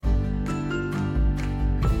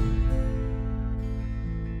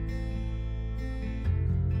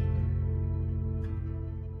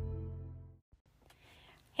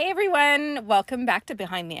Hey everyone, welcome back to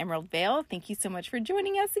Behind the Emerald Veil. Thank you so much for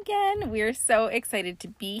joining us again. We're so excited to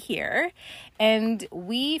be here, and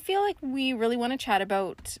we feel like we really want to chat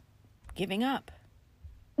about giving up.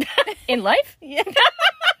 In life? Yeah.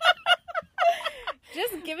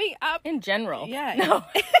 Just giving up. In general. Yeah. No.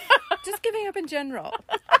 Just giving up in general.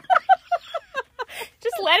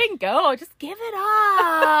 Just letting go. Just give it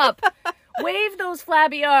up. Wave those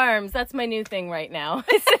flabby arms. That's my new thing right now.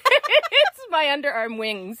 It's my underarm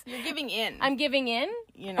wings. You're giving in. I'm giving in.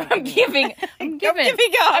 You know. I'm giving. I'm giving.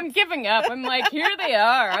 giving up. I'm giving up. I'm like, here they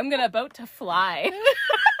are. I'm about to fly.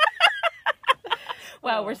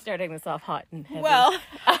 Wow, we're starting this off hot and heavy. Well,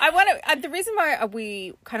 I want to. The reason why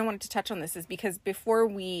we kind of wanted to touch on this is because before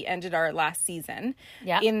we ended our last season,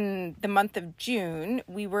 in the month of June,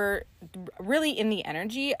 we were really in the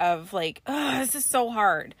energy of like, oh, this is so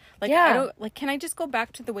hard. Like, I don't like. Can I just go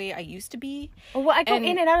back to the way I used to be? Well, I go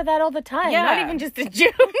in and out of that all the time. Yeah. Not even just in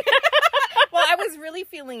June. Well, I was really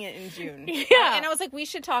feeling it in June. Yeah. And I was like, we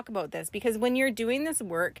should talk about this because when you're doing this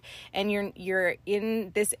work and you're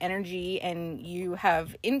in this energy and you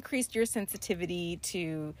have increased your sensitivity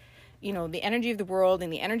to, you know, the energy of the world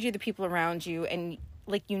and the energy of the people around you, and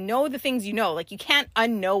like, you know, the things you know, like you can't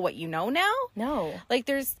unknow what you know now. No. Like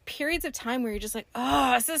there's periods of time where you're just like,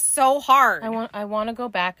 oh, this is so hard. I want to go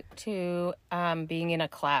back to being in a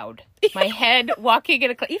cloud. My head walking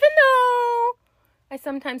in a cloud. Even though I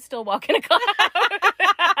sometimes still walk in a cloud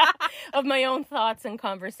of my own thoughts and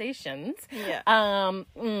conversations. Yeah.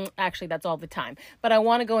 Actually, that's all the time. But I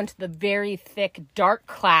want to go into the very thick, dark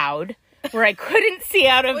cloud where I couldn't see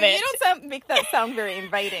out of it. You don't make that sound very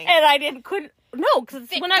inviting. And I couldn't. No, because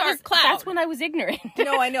when I was cloud. That's when I was ignorant.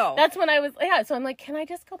 No, I know. That's when I was, so I'm like, can I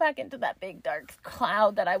just go back into that big dark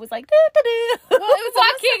cloud that I was like, well, it was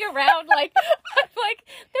walking around like, I'm like,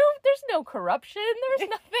 there's no corruption, there's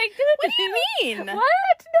nothing. What do you mean?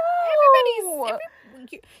 What? No.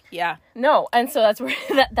 Yeah. No, and so that's where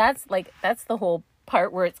that's the whole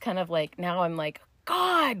part where it's kind of like, now I'm like,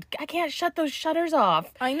 God, I can't shut those shutters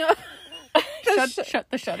off. I know. Shut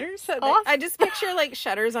the shutters off? I just picture like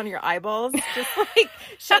shutters on your eyeballs, just like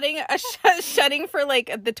shutting for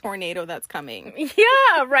like the tornado that's coming.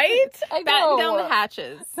 Yeah, right? I know. Batten down the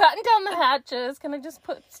hatches. Batten down the hatches. Can I just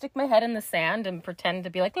stick my head in the sand and pretend to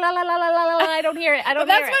be like, la la la la la la, I don't hear it. I don't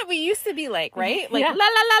hear it. That's what we used to be like, right? Like, la la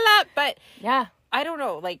la la. But yeah, I don't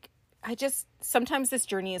know. Like, sometimes this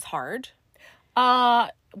journey is hard.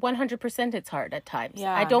 100% it's hard at times.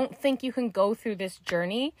 Yeah. I don't think you can go through this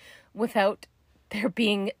journey without there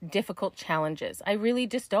being difficult challenges. I really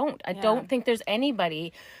just don't. I don't think there's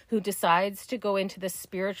anybody who decides to go into this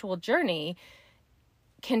spiritual journey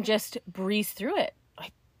can just breeze through it.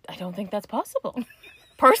 I don't think that's possible.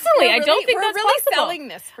 Personally, I don't think that's really possible. Selling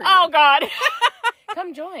this for you. Oh, God.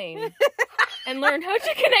 Come join and learn how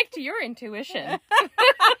to connect to your intuition.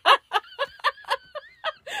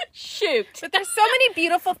 Shoot. But there's so many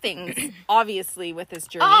beautiful things, obviously, with this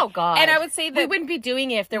journey. Oh, God. And I would say that we wouldn't be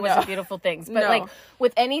doing it if there wasn't beautiful things. But like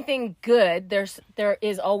with anything good, there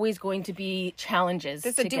is always going to be challenges.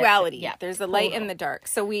 There's a duality. Yeah, there's the light and the dark.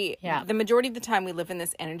 So the majority of the time we live in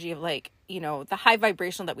this energy of like, you know, the high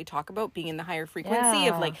vibration that we talk about, being in the higher frequency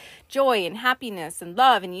of like joy and happiness and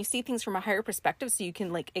love, and you see things from a higher perspective, so you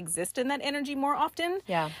can like exist in that energy more often.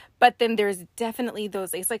 Yeah. But then there's definitely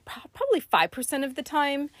those, it's like probably 5% of the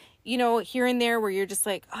time, you know, here and there where you're just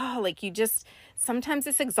like, oh, like you just, sometimes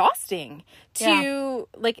it's exhausting to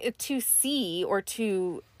like to see or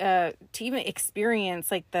to even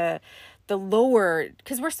experience like the lower,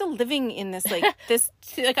 because we're still living in this like this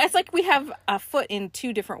like it's like we have a foot in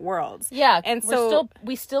two different worlds. And so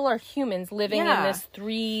we still are humans living in this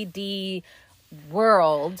 3D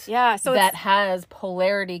world so that has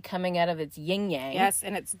polarity coming out of its yin yang. Yes,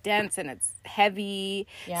 and it's dense and it's heavy.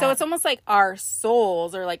 So it's almost like our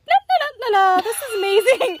souls are like, la, la, la, la, this is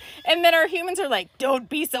amazing. And then our humans are like, don't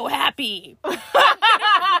be so happy.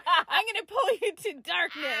 I'm gonna pull you to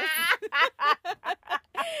darkness.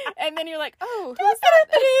 And then you're like, oh, who's that?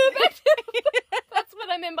 That's what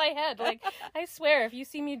I'm in my head. Like, I swear, if you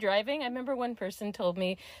see me driving, I remember one person told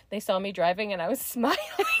me they saw me driving and I was smiling.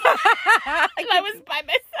 And I was by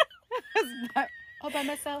myself. All by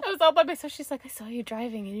myself? I was all by myself. She's like, I saw you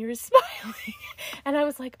driving and you were smiling. And I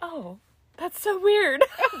was like, oh, that's so weird.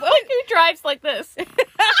 Like, who drives like this?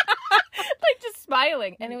 Like, just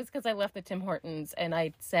smiling. And it was because I left the Tim Hortons and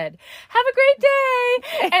I said, have a great day.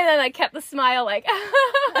 And then I kept the smile like,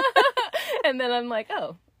 and then I'm like,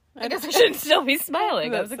 oh, I guess I should still be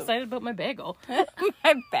smiling. I was excited about my bagel.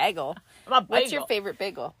 My bagel. What's your favorite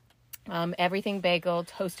bagel? Everything bagel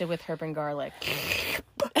toasted with herb and garlic.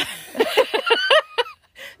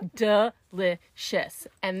 delicious.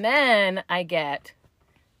 And then I get,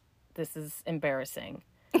 this is embarrassing.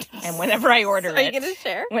 And whenever I order Are you going to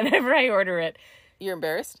share? Whenever I order it, You're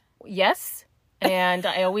embarrassed? yes. And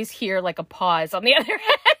I always hear like a pause on the other end.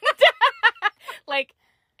 Like,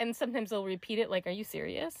 and sometimes they'll repeat it like, are you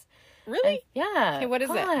serious? Really? And, yeah. Okay, what is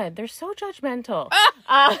it? God, they're so judgmental.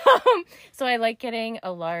 So I like getting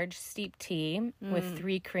a large steep tea with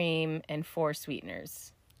 3 cream and 4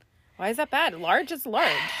 sweeteners. Why is that bad? Large is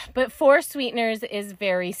large. But 4 sweeteners is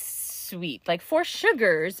very sweet. Like 4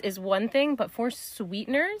 sugars is one thing, but 4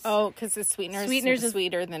 sweeteners. Oh, because the sweeteners is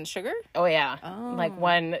sweeter than sugar? Oh, yeah. Oh. Like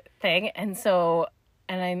one thing. And so,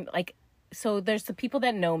 and I'm like, so there's the people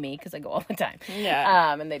that know me because I go all the time.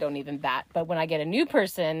 Yeah. And they don't even bat. But when I get a new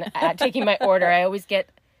person taking my order, I always get,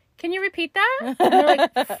 can you repeat that? And they're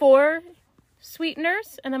like, 4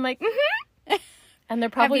 sweeteners? And I'm like, mm-hmm. And they're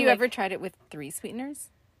probably Have you like, ever tried it with 3 sweeteners?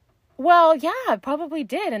 well, yeah, I probably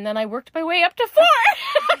did. And then I worked my way up to 4.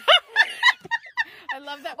 I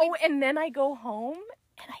love that. Oh, and then I go home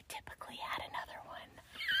and I typically add another one.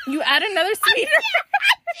 You add another sweetener?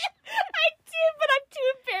 I did, but I'm too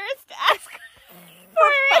embarrassed to ask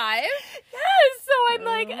For 5? Yes, so I'm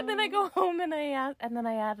like, and then I go home and I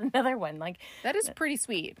add another one. Like, That is pretty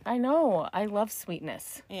sweet. I know, I love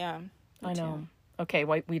sweetness. Yeah. I know. Okay,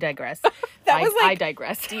 we digress. Was like I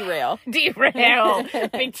digress. derail. Derail,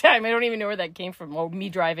 big time. I don't even know where that came from. Or me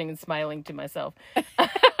driving and smiling to myself.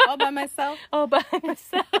 All by myself. All by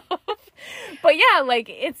myself. But yeah, like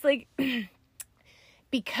it's like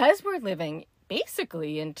because we're living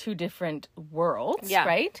basically in 2 different worlds, Yeah.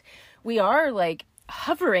 right? We are like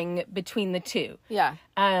hovering between the 2. Yeah.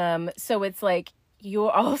 So it's like you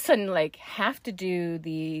all of a sudden like have to do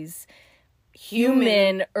these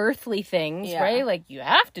human earthly things, Yeah. right? Like you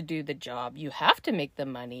have to do the job, you have to make the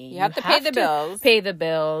money, You have to pay the bills. pay the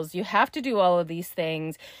bills, you have to do all of these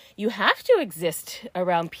things, you have to exist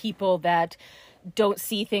around people that don't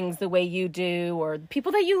see things the way you do, or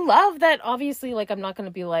people that you love that obviously, like, I'm not going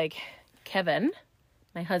to be like Kevin,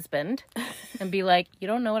 my husband, and be like, you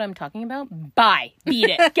don't know what I'm talking about? Bye. Beat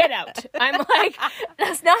it. Get out. I'm like,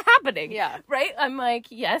 that's not happening. Yeah. Right? I'm like,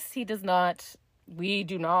 yes, we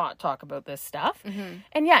do not talk about this stuff. Mm-hmm.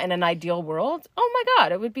 And yeah, in an ideal world, oh my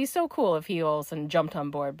God, it would be so cool if he all of a sudden jumped on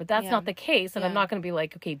board. But that's Yeah. not the case. And I'm Yeah. not going to be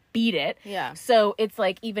like, okay, beat it. Yeah. So it's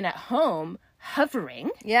like even at home,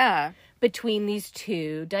 hovering Yeah. between these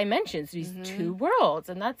 2 dimensions, these 2 worlds.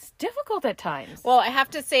 And that's difficult at times. Well, I have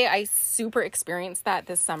to say I super experienced that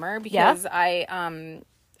this summer because I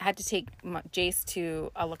had to take Jace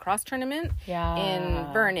to a lacrosse tournament in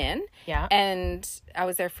Vernon. Yeah. And I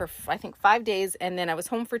was there for, I think, 5 days. And then I was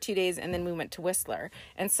home for 2 days. And then we went to Whistler.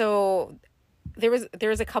 And so there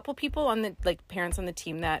was a couple people on the, like, parents on the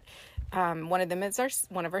team that one of them is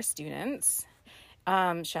one of our students.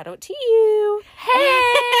 Shout out to you.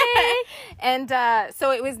 Hey! And so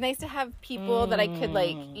it was nice to have people that I could,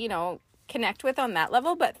 like, you know, connect with on that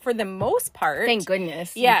level. But for the most part, Thank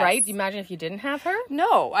goodness. Yes. Right? Imagine if you didn't have her.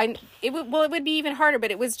 no, it would be even harder.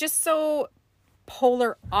 But it was just so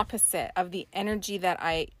polar opposite of the energy that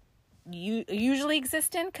I usually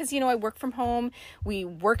exist in, because, you know, I work from home, we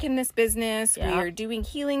work in this business, we are doing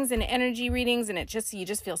healings and energy readings, and you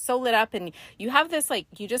just feel so lit up, and you have this, like,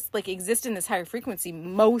 you just, like, exist in this higher frequency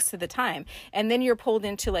most of the time, and then you're pulled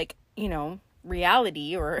into, like, you know,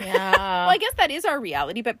 reality, or well, I guess that is our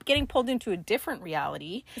reality, but getting pulled into a different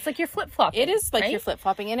reality, It's like you're flip-flopping. it is like right? you're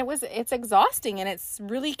flip-flopping, and it's exhausting, and it's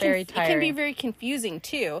really Very it can be tiring. very confusing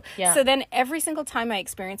too. Yeah. So then every single time I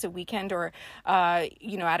experience a weekend, or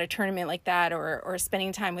you know, at a tournament like that, or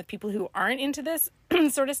spending time with people who aren't into this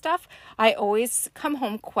sort of stuff, I always come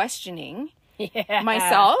home questioning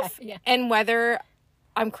myself and whether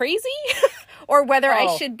I'm crazy or whether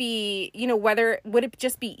I should be, you know, would it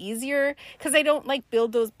just be easier? Because I don't, like,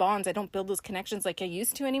 build those bonds. I don't build those connections like I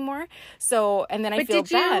used to anymore. So, and then I feel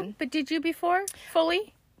bad. But did you before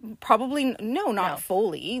fully? Probably not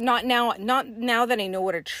fully. Not now that I know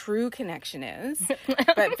what a true connection is.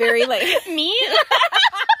 But very, like, Me?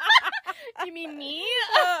 You mean me?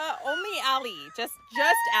 only Allie, just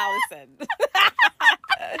Allison.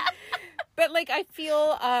 But, like,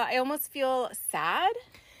 I almost feel sad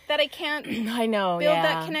that I can't I know. build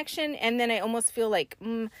that connection, and then I almost feel like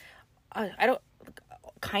I don't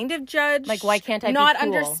kind of judged. Like, why can't I not be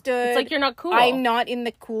cool? understood? It's like you're not cool. I'm not in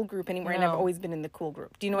the cool group anymore, and I've No. always been in the cool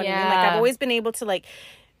group. Do you know what I mean? Yeah. Like, I've always been able to, like,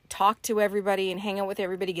 talk to everybody and hang out with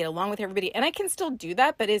everybody, get along with everybody, and I can still do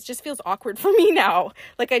that, but it just feels awkward for me now.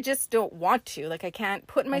 Like, I just don't want to. Like, I can't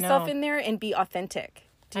put myself in there and be authentic.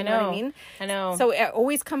 Do you know what I mean? I know. So I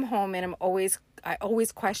always come home and I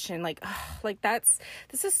always question, like, ugh, like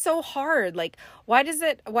this is so hard. Like, why does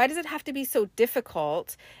it have to be so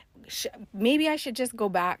difficult? Maybe I should just go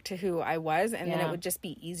back to who I was, and then it would just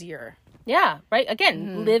be easier. Yeah, right.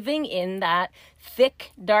 Again, living in that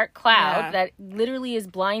thick, dark cloud that literally is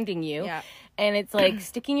blinding you. Yeah. And it's like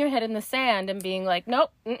sticking your head in the sand and being like,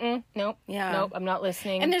 nope, nope, nope, I'm not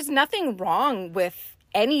listening. And there's nothing wrong with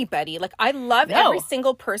anybody. Like, I love every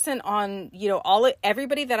single person on, you know,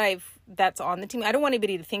 everybody that's on the team. I don't want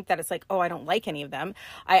anybody to think that it's like, oh, I don't like any of them.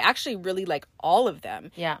 I actually really like all of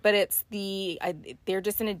them. Yeah. But it's they're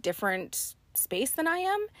just in a different space than I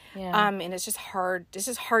am. Yeah. And it's just hard. It's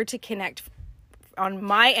just hard to connect on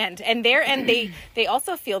my end, and their end, they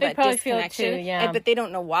also feel that disconnection, too, yeah. But they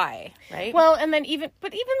don't know why, right? Well, and then even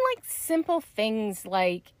like simple things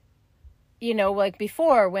like, you know, like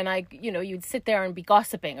before when you'd sit there and be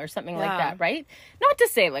gossiping or something like that, right? Not to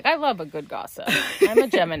say, like, I love a good gossip. I'm a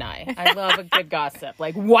Gemini. I love a good gossip.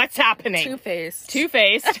 Like, what's happening? Two-faced.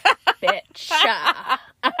 Bitch.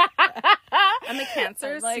 I'm a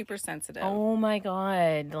Cancer, like, super sensitive. Oh my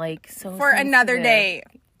God. Like, so For sensitive. Another day.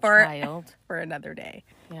 Child. For another day.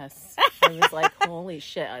 Yes. I was like, holy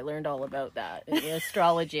shit, I learned all about that in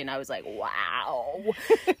astrology, and I was like, wow.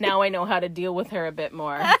 Now I know how to deal with her a bit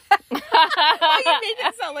more. Oh, you make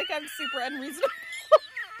it sound like I'm super unreasonable.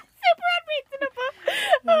 Super unreasonable.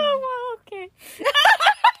 Oh, well, okay.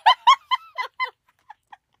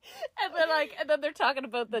 And then they're talking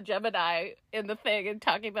about the Gemini in the thing and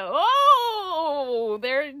talking about,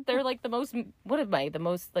 they're like the most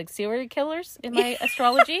like serial killers in my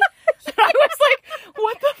astrology. I was like,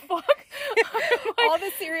 what the fuck? Like, all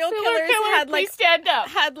the serial killers had like stand up.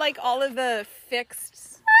 Had like all of the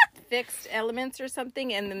fixed elements or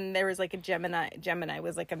something, and then there was like a Gemini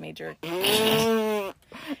was like a major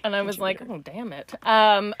and I was like, oh damn it.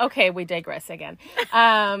 Okay, we digress again.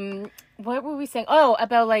 What were we saying? Oh,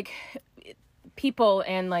 about like people,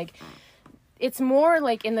 and like it's more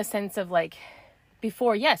like in the sense of like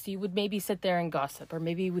before, yes, you would maybe sit there and gossip, or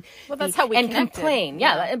maybe that's how we and connected. Complain.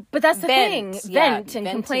 Yeah, but that's the thing. Vent and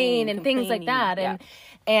complain and things like that.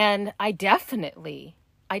 And I definitely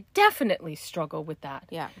struggle with that.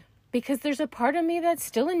 Yeah. Because there's a part of me that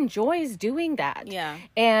still enjoys doing that. Yeah.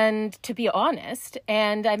 And to be honest,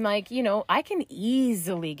 and I'm like, you know, I can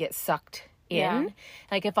easily get sucked in. Yeah.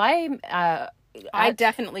 Like if I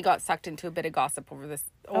definitely got sucked into a bit of gossip over this.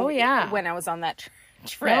 When I was on that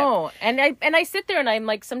trip. No. And I sit there and I'm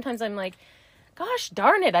like, sometimes I'm like, gosh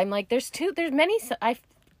darn it. I'm like, there's many, I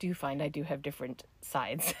do find I do have different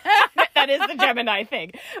sides. That is the Gemini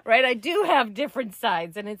thing, right? I do have different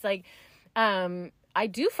sides. And it's like, I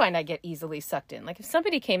do find I get easily sucked in. Like if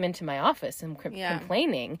somebody came into my office and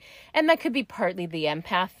complaining, and that could be partly the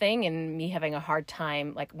empath thing and me having a hard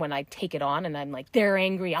time, like when I take it on and I'm like, they're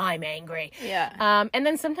angry, I'm angry. Yeah. And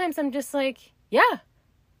then sometimes I'm just like, yeah,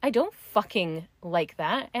 I don't fucking like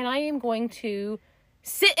that. And I am going to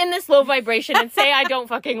sit in this low vibration and say I don't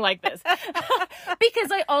fucking like this.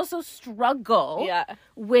 Because I also struggle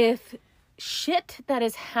with shit that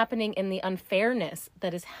is happening in the unfairness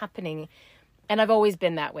that is happening. And I've always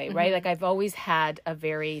been that way, right? Like I've always had a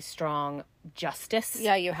very strong justice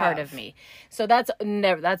part of me. So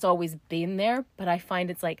that's always been there, but I find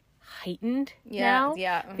it's like heightened now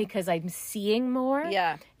because I'm seeing more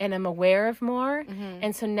and I'm aware of more.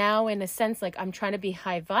 And so now in a sense, like I'm trying to be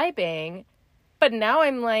high vibing, but now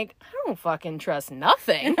I'm like, I don't fucking trust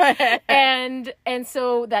nothing. and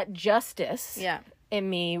so that justice in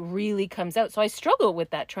me really comes out. So I struggle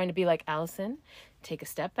with that, trying to be like, Allison, take a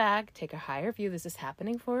step back, take a higher view. This is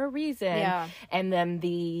happening for a reason. Yeah. And then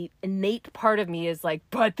the innate part of me is like,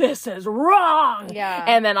 but this is wrong. Yeah.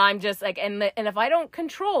 And then I'm just like, and if I don't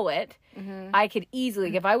control it, I could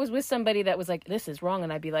easily, if I was with somebody that was like, this is wrong,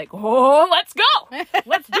 and I'd be like, oh, let's go.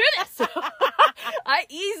 Let's do this. I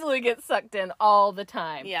easily get sucked in all the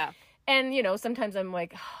time. Yeah. And, you know, sometimes I'm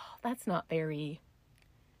like, oh, that's not very,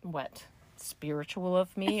 spiritual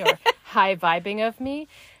of me or high vibing of me.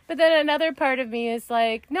 But then another part of me is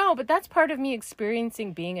like, no, but that's part of me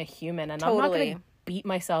experiencing being a human, and I'm not going to beat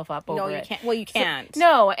myself up over it. No, you can't. Well, you can't.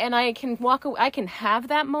 No, and I can walk away. I can have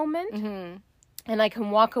that moment, and I can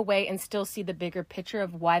walk away and still see the bigger picture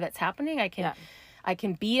of why that's happening. I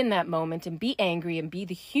can be in that moment and be angry and be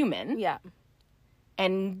the human. Yeah.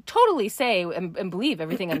 And totally say and believe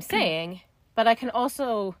everything I'm saying, but I can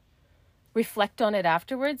also reflect on it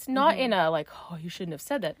afterwards, not in a like, oh, you shouldn't have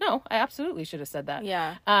said that. No, I absolutely should have said that.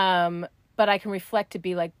 Yeah. But I can reflect to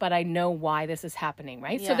be like, but I know why this is happening,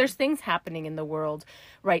 right? Yeah. So there's things happening in the world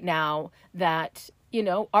right now that, you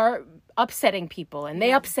know, are upsetting people, and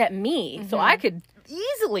they upset me. So I could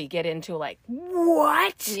easily get into like,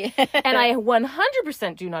 what? Yeah. And I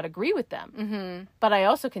 100% do not agree with them. But I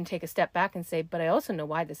also can take a step back and say, but I also know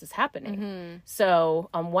why this is happening. So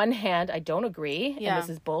on one hand, I don't agree, and this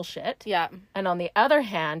is bullshit. Yeah. And on the other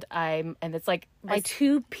hand, and it's like my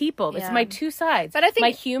two people. It's my two sides. But I think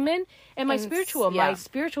my human and my spiritual. yeah. My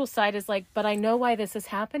spiritual side is like, but I know why this is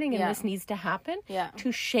happening, and this needs to happen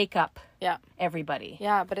to shake up everybody.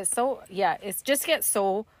 Yeah, but it just gets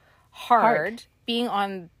so hard being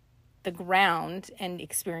on the ground and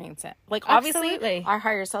experience it. Like, obviously, Absolutely. our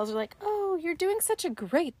higher selves are like, oh, you're doing such a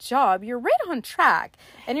great job. You're right on track.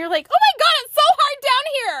 And you're like, oh my God, it's so hard down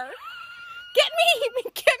here. Get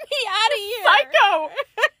me out of here. Psycho.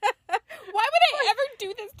 Why would I ever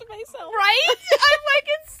do this to myself? Right? I'm like,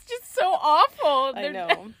 it's just so awful. I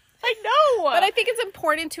know. I know. But I think it's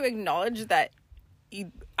important to acknowledge that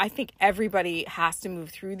I think everybody has to move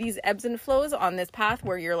through these ebbs and flows on this path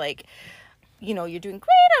where you're like, you know, you're doing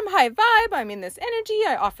great, I'm high vibe, I'm in this energy,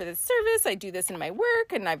 I offer this service, I do this in my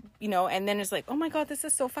work, and and then it's like, oh my God, this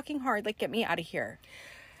is so fucking hard, like, get me out of here.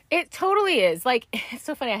 It totally is. Like, it's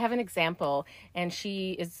so funny. I have an example, and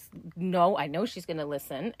I know she's going to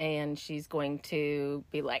listen, and she's going to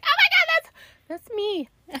be like, oh my God, that's me.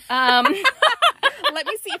 Let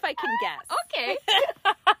me see if I can guess. Okay.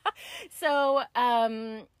 So,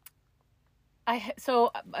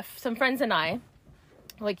 some friends and I,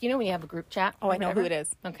 like, you know when you have a group chat? Oh, I know who it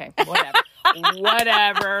is. Okay, whatever.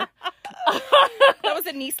 Whatever. That was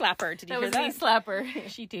a knee slapper. Did you hear that? That was a knee slapper.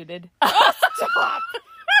 She tooted. Oh, stop.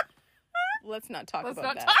 Let's not talk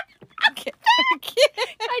about that. Okay.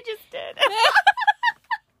 I just did.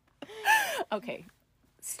 Okay.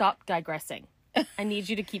 Stop digressing. I need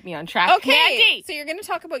you to keep me on track. Okay. Mandy! So you're going to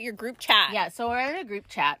talk about your group chat. Yeah, so we're in a group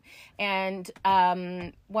chat, and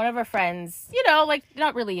one of our friends, you know, like,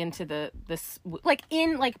 not really into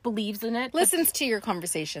believes in it. Listens to your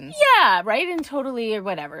conversations. Yeah, right? And totally or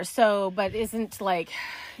whatever. So, but isn't, like,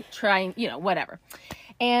 trying, you know, whatever.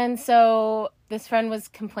 And so this friend was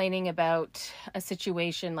complaining about a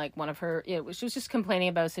situation, like she was just complaining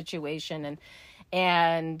about a situation,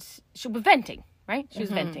 and she was venting, right? She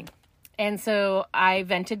was venting. And so I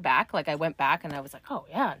vented back, like I went back and I was like, oh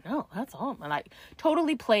yeah, no, that's all. And I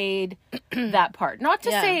totally played that part. Not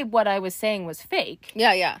to say what I was saying was fake.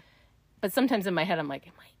 Yeah, yeah. But sometimes in my head, I'm like,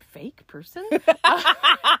 am I a fake person?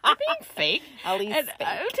 I'm being fake. Ellie's fake.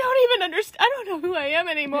 I don't even understand. I don't know who I am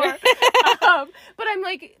anymore. But I'm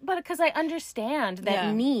like, because I understand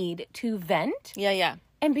that need to vent. Yeah, yeah.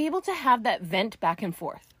 And be able to have that vent back and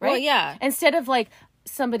forth, right? Well, yeah. Instead of like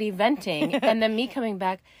somebody venting and then me coming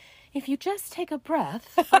back, if you just take a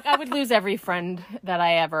breath, like I would lose every friend that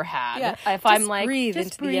I ever had. Yeah. If Just I'm like, breathe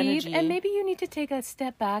just into breathe, the energy. and maybe you need to take a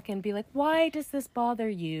step back and be like, why does this bother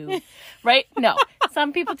you? Right? No.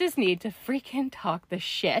 Some people just need to freaking talk the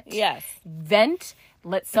shit. Yes. Vent.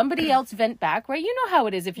 Let somebody else vent back, right? You know how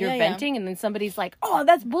it is if you're venting and then somebody's like, oh,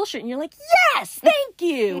 that's bullshit. And you're like, yes, thank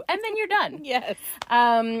you. And then you're done. Yes.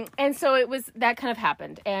 And so that kind of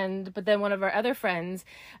happened. But then one of our other friends,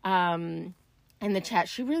 in the chat,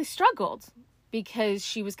 she really struggled because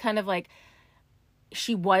she was kind of like,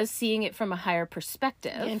 she was seeing it from a higher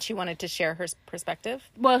perspective. And she wanted to share her perspective?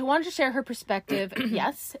 Well, she wanted to share her perspective,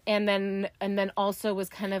 yes. And then also was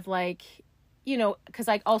kind of like, you know, because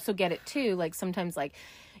I also get it too. Like sometimes like,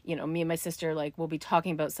 you know, me and my sister, like, we'll be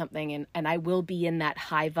talking about something and I will be in that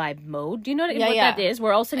high vibe mode. Do you know what that is?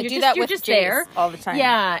 Where all of a sudden you're just there all the time.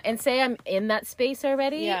 Yeah. And say I'm in that space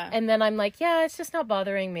already. Yeah. And then I'm like, yeah, it's just not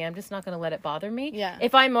bothering me. I'm just not going to let it bother me. Yeah.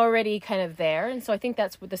 If I'm already kind of there. And so I think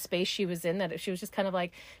that's what the space she was in, that she was just kind of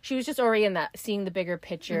like, she was just already in that, seeing the bigger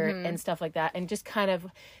picture and stuff like that. And just kind of,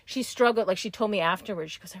 she struggled. Like she told me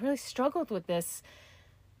afterwards, she goes, I really struggled with this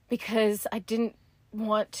because I didn't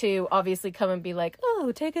want to obviously come and be like,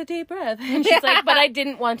 oh, take a deep breath. And she's like, but I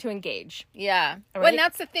didn't want to engage. Yeah. Right? Well, and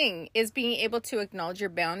that's the thing, is being able to acknowledge your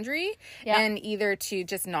boundary and either to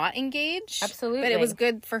just not engage. Absolutely. But it was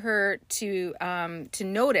good for her to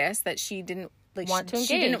notice that she didn't want to engage.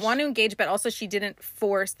 She didn't want to engage, but also she didn't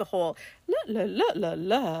force the whole la la la la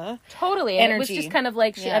la totally energy. And it was just kind of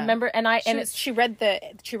like I remember, she read the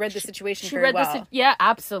situation very well. Yeah,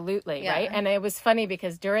 absolutely, yeah. Right. And it was funny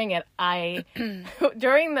because during it,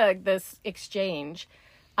 during this exchange,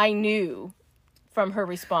 I knew from her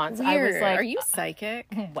response. Weird. I was like, "Are you psychic?"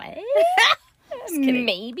 What? Just kidding.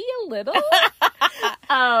 Maybe a little.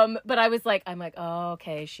 But I was like, I'm like, oh,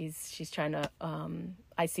 okay, she's trying to.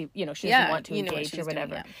 I see, you know, she doesn't want to engage or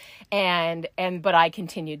whatever. Doing, but I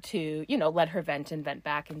continued to, you know, let her vent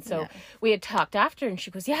back. And so we had talked after and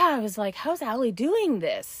she goes, yeah, I was like, how's Allie doing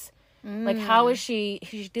this? Like, how is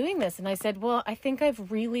she's doing this? And I said, well, I think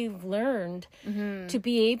I've really learned to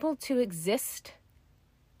be able to exist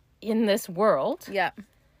in this world. Yeah.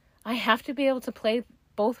 I have to be able to play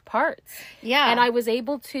both parts. Yeah. And I was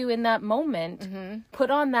able to, in that moment,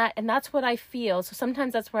 put on that, and that's what I feel. So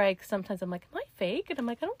sometimes that's where sometimes I'm like, am I fake? And I'm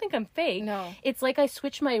like, I don't think I'm fake. No. It's like I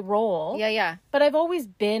switch my role. Yeah, yeah. But I've always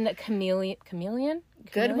been a chameleon?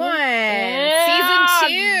 Good one. Yeah, Season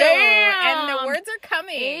 2. damn. And the words are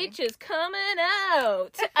coming. H is coming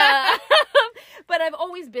out. But I've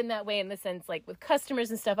always been that way in the sense, like, with customers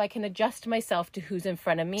and stuff, I can adjust myself to who's in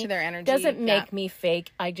front of me. To their energy. Doesn't make me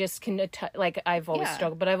fake. I just can, like, I've always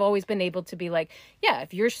struggled. But I've always been able to be like, yeah,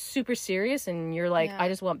 if you're super serious and you're like, I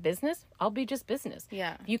just want business, I'll be just business.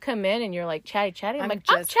 Yeah. If you come in and you're like, chatty, I'm like,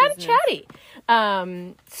 just I'm business. chatty.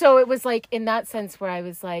 So it was like, in that sense where I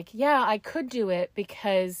was like, yeah, I could do it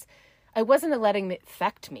because I wasn't letting it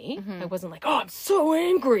affect me. I wasn't like, oh, I'm so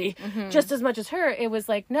angry, just as much as her. It was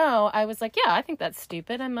like, no, I was like, yeah, I think that's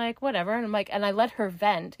stupid. I'm like, whatever. And I'm like, and I let her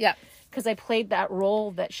vent. Yeah. Because I played that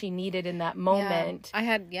role that she needed in that moment. I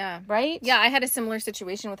had, Right? Yeah, I had a similar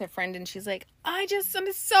situation with a friend, and she's like, I'm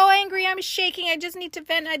so angry. I'm shaking. I just need to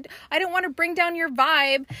vent. I don't want to bring down your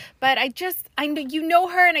vibe, but I know you know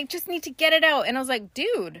her, and I just need to get it out. And I was like,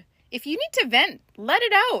 dude, if you need to vent, let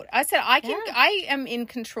it out. I said, I am in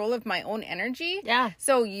control of my own energy. Yeah.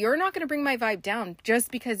 So you're not going to bring my vibe down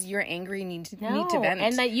just because you're angry and need to vent.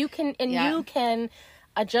 And that you can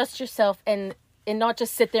adjust yourself and not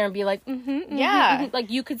just sit there and be like, like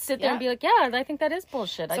you could sit there and be like, yeah, I think that is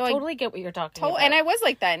bullshit. So I totally get what you're talking about. And I was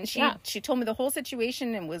like that. And she told me the whole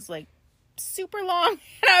situation and was like super long.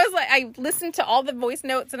 And I was like, I listened to all the voice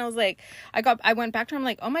notes and I was like, I went back to her. I'm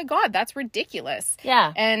like, oh my God, that's ridiculous.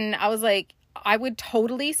 Yeah. And I was like, I would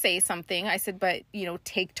totally say something. I said, but,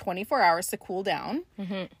 take 24 hours to cool down.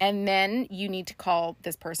 And then you need to call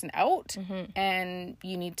this person out and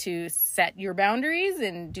you need to set your boundaries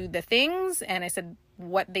and do the things. And I said,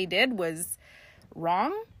 what they did was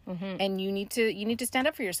wrong. And you need to stand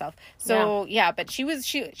up for yourself. So but she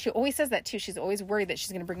always says that too. She's always worried that she's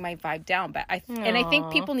going to bring my vibe down. But I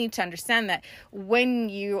think people need to understand that when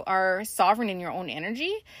you are sovereign in your own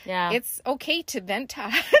energy, it's okay to vent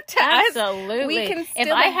to Absolutely. us. We can still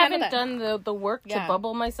if I haven't done the work to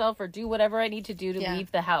bubble myself or do whatever I need to do to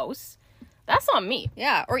leave the house, that's on me.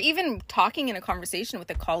 Yeah, or even talking in a conversation with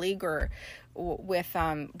a colleague or with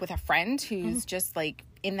a friend who's just like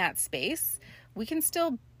in that space, we can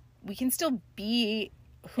still be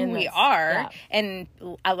who we are and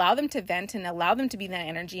allow them to vent and allow them to be that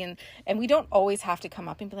energy. And we don't always have to come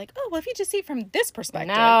up and be like, oh, well, if you just see it from this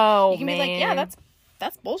perspective, no, you can be like, yeah,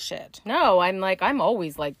 that's bullshit. No, I'm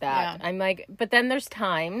always like that. Yeah. I'm like, but then there's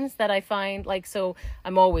times that I find like, so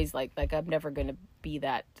I'm always like I'm never going to be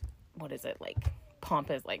that, what is it? Like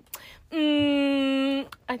pompous, like,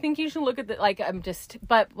 I think you should look at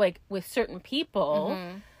but like with certain people,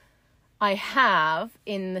 I have,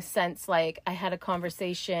 in the sense, like, I had a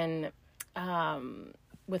conversation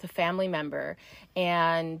with a family member,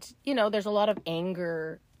 and, there's a lot of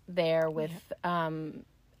anger there with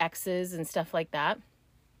exes and stuff like that,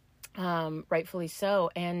 rightfully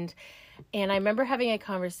so, and I remember having a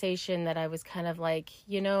conversation that I was kind of like,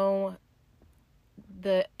 the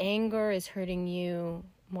anger is hurting you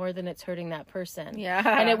more than it's hurting that person. Yeah.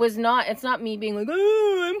 And it's not me being like,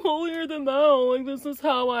 oh, I'm holier than thou. Like, this is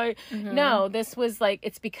how I, no, this was like,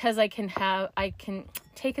 it's because I can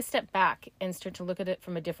take a step back and start to look at it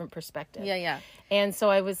from a different perspective. Yeah, yeah. And so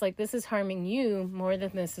I was like, this is harming you more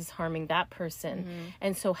than this is harming that person.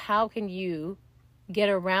 And so how can you get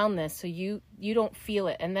around this so you don't feel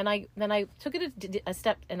it? And then I took it a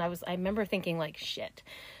step, and I remember thinking like, shit.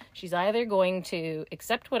 She's either going to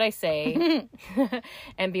accept what I say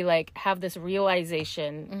and be like, have this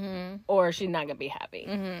realization, or she's not going to be happy.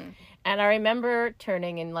 And I remember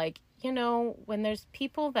turning and like, when there's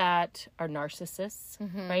people that are narcissists,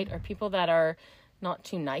 right? Or people that are not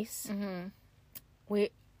too nice,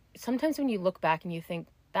 sometimes when you look back and you think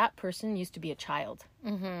that person used to be a child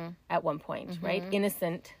at one point, right?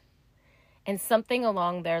 Innocent. And something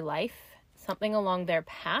along their life, something along their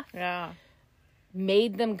path,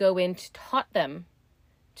 made them taught them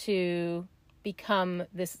to become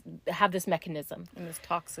have this mechanism. And this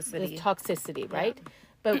toxicity. Right? Yeah.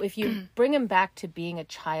 But if you bring them back to being a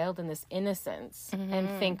child and this innocence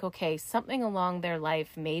and think, okay, something along their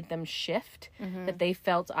life made them shift, that they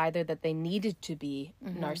felt either that they needed to be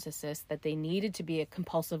narcissist, that they needed to be a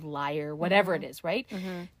compulsive liar, whatever it is, right?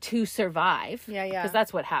 To survive. Yeah, yeah. Because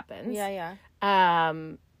that's what happens. Yeah, yeah.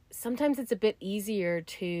 Sometimes it's a bit easier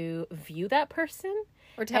to view that person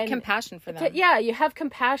Or to have compassion for them. Yeah, you have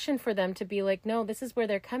compassion for them to be like, no, this is where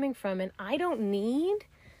they're coming from. And I don't need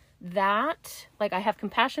that. Like, I have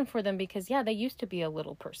compassion for them because, yeah, they used to be a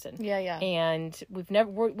little person. Yeah, yeah. And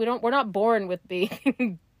we're not born with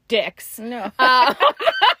being dicks. No.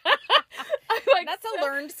 Like, that's a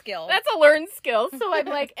learned skill. That's a learned skill. So I'm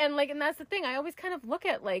like, and that's the thing. I always kind of look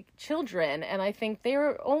at like children, and I think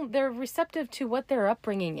they're receptive to what their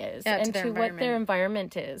upbringing is, and to what their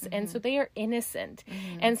environment is, and so they are innocent,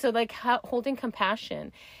 and so like holding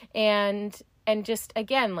compassion, and just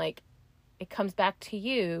again like. It comes back to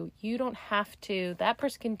you. You don't have to. That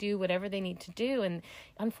person can do whatever they need to do, and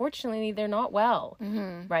unfortunately, they're not well,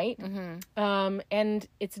 right? And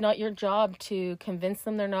it's not your job to convince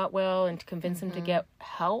them they're not well and to convince them to get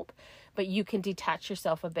help, but you can detach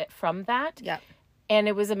yourself a bit from that. Yeah. And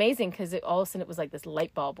it was amazing because all of a sudden it was like this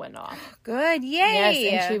light bulb went off. Good, yay!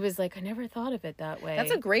 Yes, and she was like, "I never thought of it that way." That's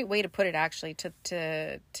a great way to put it, actually.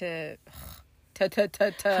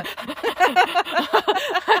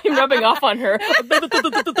 I'm rubbing off on her.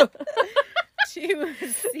 To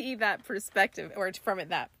see that perspective, or from it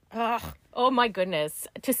that. Oh my goodness!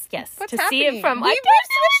 What's see happening? it from. We've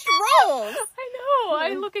switched roles. I know.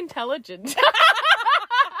 I look intelligent.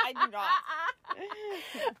 I do not.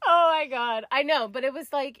 Oh my god! I know, but it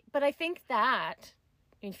was like. But I think that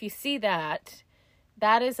if you see that.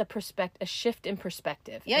 That is a shift in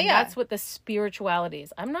perspective. Yeah, and yeah. That's what the spirituality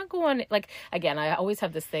is. I'm not going, like, again, I always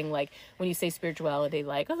have this thing, like, when you say spirituality,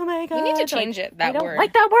 like, oh my God. You need to change that word. I don't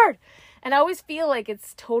like that word. And I always feel like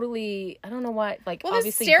it's totally, I don't know why, like, well,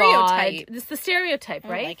 obviously the stereotype. God. It's the stereotype,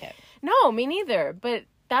 right? I don't like it. No, me neither. But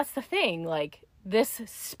that's the thing. Like, this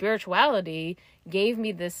spirituality gave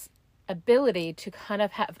me this ability to kind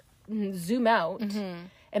of zoom out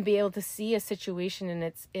and be able to see a situation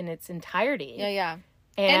in its entirety. Yeah, yeah.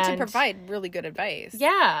 And to provide really good advice.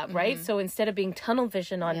 Yeah, right? So instead of being tunnel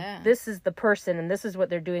vision on this is the person and this is what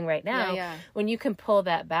they're doing right now, when you can pull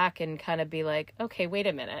that back and kind of be like, okay, wait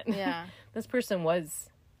a minute. Yeah. This person was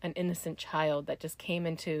an innocent child that just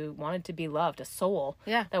wanted to be loved, a soul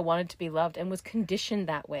that wanted to be loved and was conditioned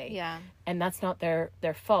that way. Yeah. And that's not their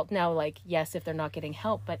fault. Now, like, yes, if they're not getting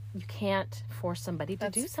help, but you can't force somebody to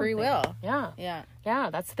do something. Free will. Yeah. Yeah.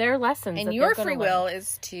 Yeah, that's their lessons. And your free will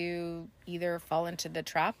is to either fall into the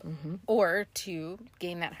trap or to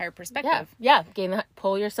gain that higher perspective. Yeah.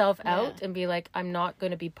 Pull yourself out and be like, I'm not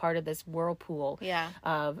going to be part of this whirlpool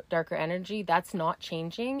of darker energy. That's not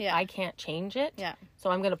changing. Yeah. I can't change it. Yeah.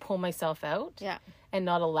 So I'm going to pull myself out. Yeah. And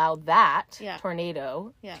not allow that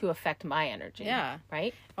tornado to affect my energy. Yeah.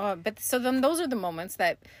 Right? But so then those are the moments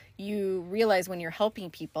that you realize when you're helping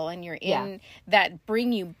people and you're in that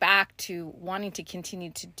bring you back to wanting to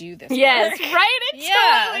continue to do this. Yes, work. right? It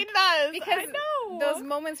totally does. Because I know. Those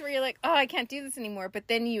moments where you're like, oh, I can't do this anymore. But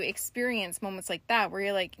then you experience moments like that where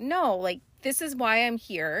you're like, no, like, this is why I'm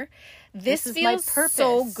here. This feels my purpose.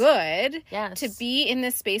 So good to be in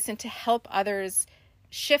this space and to help others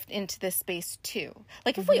shift into this space too.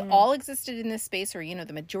 Like if we all existed in this space, or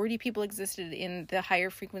the majority of people existed in the higher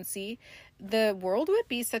frequency, the world would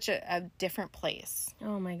be such a different place.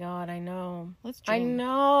 Oh my God, I know. Let's dream. I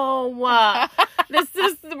know.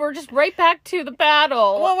 We're just right back to the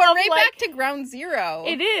battle. Well, we're right back to ground zero.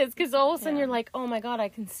 It is, because all of a sudden you're like, oh my God, I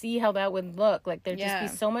can see how that would look. Like there'd just be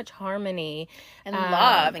so much harmony and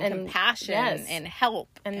love and compassion and help.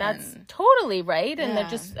 And that's totally right.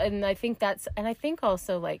 And I think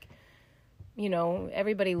also like,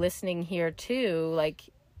 everybody listening here too, like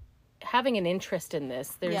having an interest in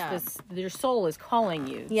this, your soul is calling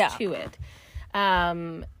you to it.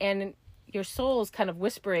 And your soul is kind of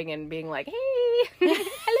whispering and being like, hey,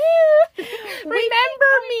 hello,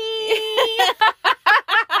 remember me.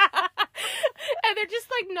 And they're just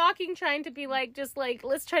like knocking, trying to be like, just like,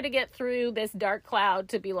 let's try to get through this dark cloud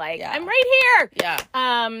to be like, I'm right here. Yeah.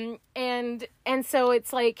 And so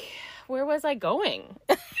it's like, where was I going?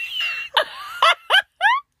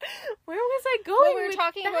 Where was I going? Well, we were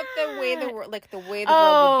talking about the way the world would be.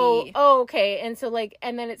 Oh, okay. And so like,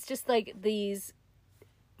 and then it's just like these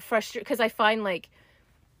frustrated, because I find it,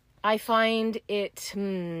 I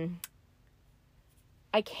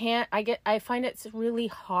find it's really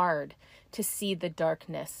hard to see the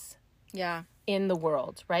darkness in the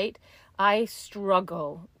world, right? I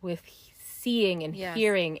struggle with seeing and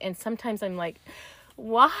hearing, and sometimes I'm like,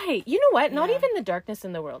 why? You know what? Not even the darkness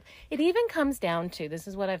in the world. It even comes down to, this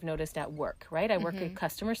is what I've noticed at work, right? I work in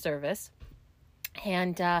customer service,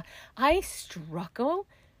 and I struggle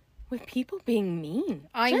with people being mean.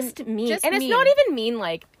 Just mean. And it's not even mean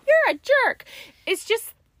like, you're a jerk. It's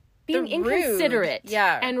just being inconsiderate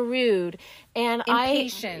and rude. And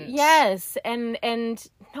impatient. Yes. And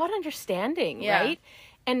not understanding, right?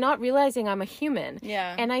 and not realizing I'm a human.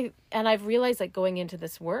 Yeah. And I've realized, like, going into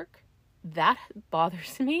this work, that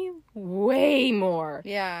bothers me way more.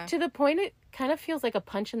 Yeah. To the point it kind of feels like a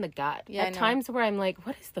punch in the gut. Yeah, At times where I'm like,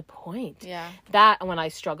 what is the point? Yeah. That when I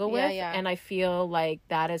struggle with, yeah. and I feel like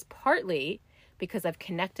that is partly because I've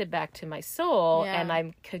connected back to my soul, Yeah. and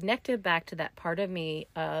I'm connected back to that part of me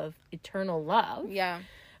of eternal love. Yeah.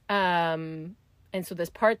 And so this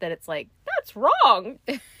part that it's like, that's wrong.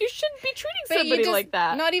 You shouldn't be treating But somebody like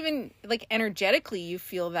that. Not even like energetically you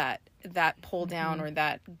feel that pull down or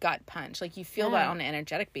that gut punch. Like you feel that on an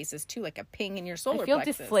energetic basis too, like a ping in your solar I feel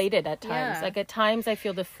plexus. deflated at times. Yeah. Like at times I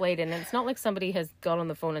feel deflated, and it's not like somebody has got on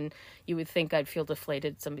the phone and you would think I'd feel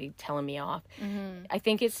deflated, somebody telling me off. I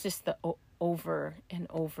think it's just the over and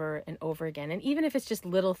over and over again. And even if it's just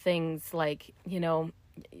little things like, you know,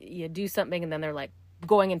 you do something and then they're like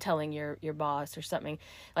going and telling your boss or something,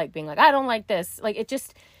 like being like, I don't like this. Like it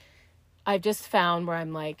just, I've just found where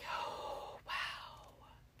I'm like, oh, wow,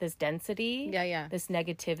 this density, this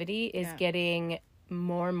negativity is getting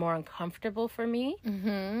more and more uncomfortable for me.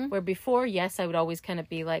 Where before, yes, I would always kind of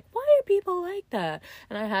be like, why are people like that?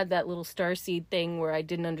 And I had that little starseed thing where I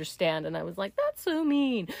didn't understand, and I was like, that's so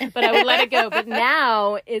mean, but I would let it go. But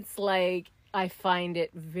now it's like, I find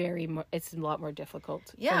it it's a lot more difficult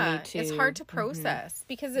for me to... it's hard to process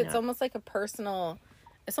because it's almost like a personal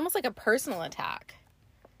attack.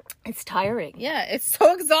 It's tiring. Yeah, it's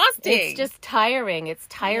so exhausting. It's just tiring. It's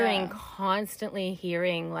tiring constantly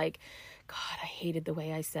hearing like, God, I hated the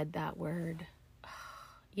way I said that word.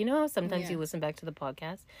 You know how sometimes you listen back to the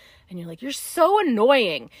podcast and you're like, you're so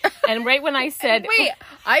annoying. And right when I said... Wait,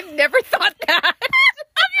 I've never thought that of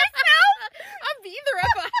yourself, of either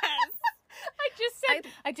of us.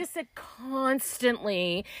 I just said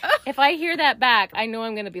constantly. If I hear that back, I know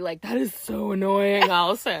I'm going to be like, that is so annoying,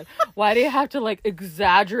 Allison. Why do you have to like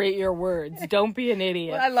exaggerate your words? Don't be an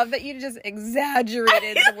idiot. Well, I love that you just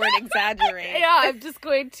exaggerated the word exaggerate. Yeah, I'm just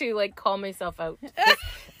going to like call myself out.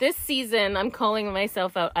 This season, I'm calling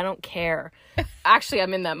myself out. I don't care. Actually,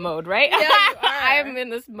 I'm in that mode, right? Yeah, you are. I'm in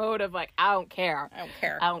this mode of like, I don't care. I don't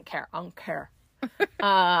care. I don't care. I don't care.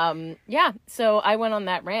 So I went on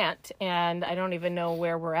that rant and I don't even know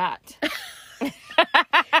where we're at. Okay,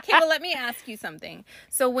 well, let me ask you something.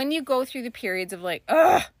 So when you go through the periods of like,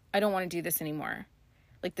 ugh, I don't want to do this anymore.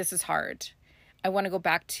 Like, this is hard. I want to go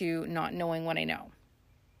back to not knowing what I know.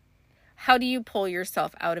 How do you pull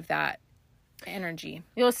yourself out of that energy?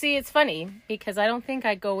 You'll see, it's funny because I don't think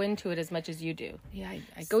I go into it as much as you do. Yeah,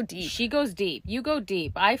 I go deep. She goes deep. You go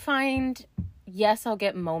deep. I find, yes, I'll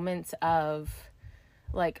get moments of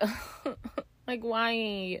like, like,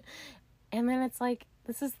 why? And then it's like,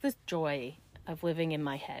 this is the joy of living in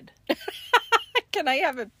my head. Can I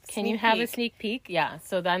have a Can you have a sneak peek? Yeah.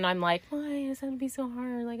 So then I'm like, why is that gonna be so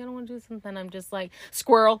hard? Like, I don't want to do something. I'm just like,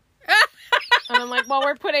 squirrel. And I'm like, well,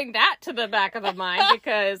 we're putting that to the back of the mind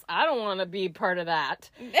because I don't want to be part of that.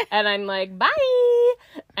 And I'm like, bye.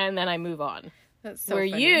 And then I move on. That's so where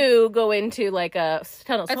funny. you go into like a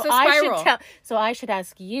tunnel. It's so a spiral. I should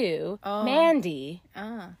ask you, Mandy,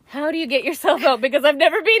 Ah. how do you get yourself out? Because I've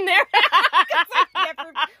never been there.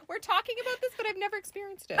 We're talking about this, but I've never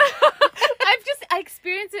experienced it. I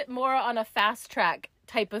experience it more on a fast track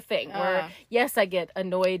type of thing where yes, I get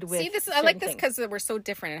annoyed with. See, I like this because we're so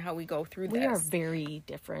different in how we go through this. We are very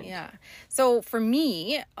different. Yeah. So for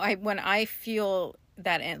me, when I feel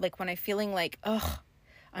that, like when I'm feeling like, ugh,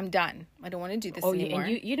 I'm done. I don't want to do this anymore.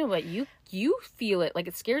 And you know what? You feel it. Like,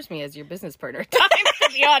 it scares me as your business partner at times, to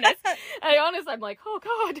be honest. I'm like, oh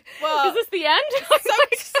God, well, is this the end?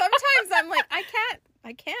 Sometimes I'm like,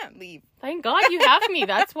 I can't leave. Thank God you have me.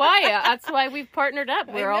 That's why we've partnered up.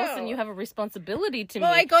 Where else, and you have a responsibility to me.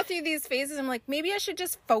 Well, I go through these phases. I'm like, maybe I should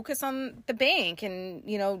just focus on the bank and,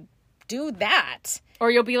 do that.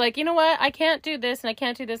 Or you'll be like, you know what? I can't do this and I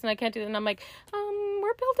can't do this and I can't do that. And I'm like,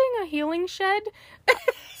 we're building a healing shed.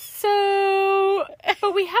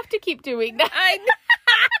 But we have to keep doing that.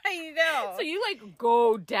 I know. So you like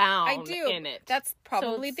go down I do. in it. That's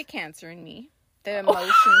probably the cancer in me. The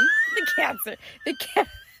emotion. The cancer.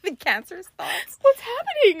 The cancerous thoughts. What's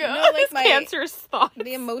happening? No, like my cancerous thoughts.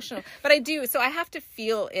 The emotional. But I do. So I have to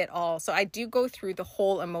feel it all. So I do go through the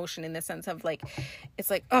whole emotion in the sense of like, it's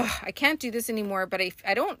like, oh, I can't do this anymore. But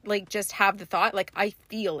I don't like just have the thought. Like I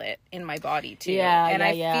feel it in my body too. Yeah. And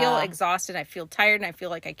I feel exhausted. I feel tired. And I feel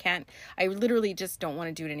like I literally just don't want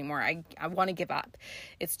to do it anymore. I want to give up.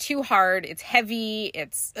 It's too hard. It's heavy.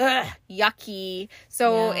 It's yucky.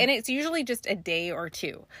 So, and it's usually just a day or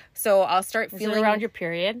two. So I'll start feeling. Is it around your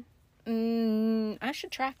period? I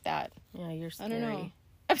should track that. Yeah, you're scary. I don't know.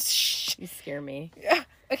 You scare me.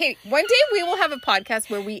 Okay, one day we will have a podcast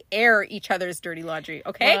where we air each other's dirty laundry.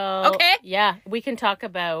 Okay, Well, okay. Yeah, we can talk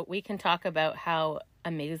about how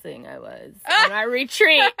amazing I was on our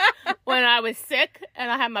retreat when I was sick and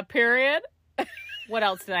I had my period. What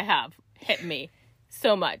else did I have? Hit me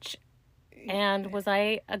so much. And was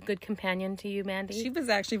I a good companion to you, Mandy? She was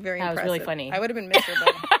actually very That was impressive. really funny. I would have been miserable.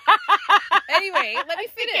 Anyway, let me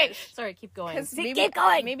finish. Sorry, keep going. 'Cause Keep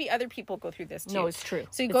going. Maybe other people go through this too. No, it's true.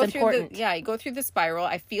 So you It's go through important. you go through the spiral.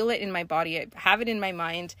 I feel it in my body. I have it in my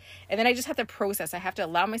mind, and then I just have to process. I have to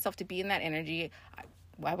allow myself to be in that energy.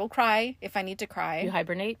 I will cry if I need to cry. You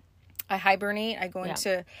hibernate? I hibernate. I go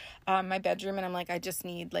into my bedroom and I'm like, I just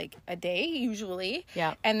need like a day usually.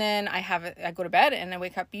 Yeah. And then I go to bed and I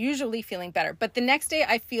wake up usually feeling better. But the next day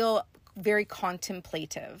I feel very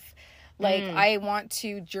contemplative. Like I want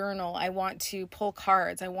to journal. I want to pull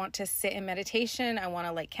cards. I want to sit in meditation. I want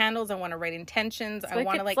to light candles. I want to write intentions. I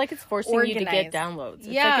want to It's like it's forcing you to get downloads. It's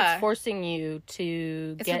like it's forcing you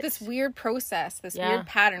to It's get... like this weird process, this weird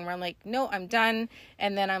pattern where I'm like, no, I'm done.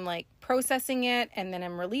 And then I'm like processing it and then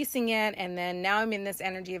I'm releasing it. And then now I'm in this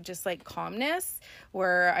energy of just like calmness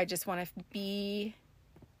where I just want to be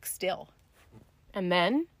still. And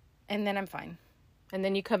then I'm fine. And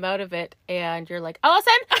then you come out of it and you're like,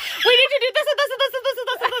 Allison, we need to do this and this and this and this and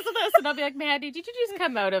this and this and this. And I'll be like, Mandy, did you just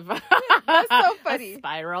come out of That's so funny. a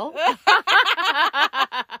spiral? It's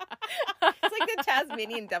like the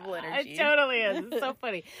Tasmanian devil energy. It totally is. It's so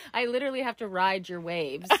funny. I literally have to ride your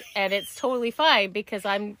waves and it's totally fine because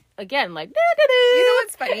I'm, again, like, You know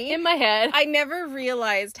what's funny? in my head. I never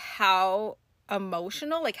realized how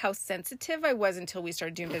emotional, like how sensitive I was until we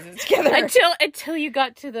started doing business together. Until you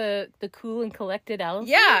got to the cool and collected Allison.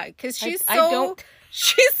 Yeah, because she's I don't...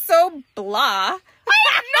 she's so blah. I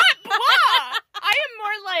am not blah. I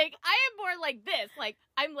am more like this. Like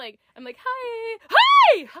I'm like hi.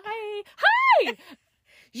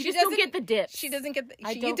 You just don't get the dips. She doesn't get the,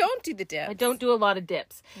 you don't- don't do the dip. I don't do a lot of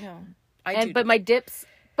dips. No, I do. But my dips.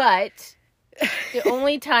 But the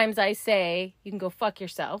only times I say you can go fuck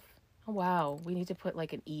yourself. Oh wow, we need to put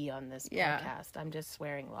like an E on this podcast. I'm just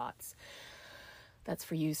swearing lots. That's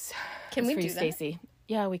for you. Can we for do you, that? Stacey?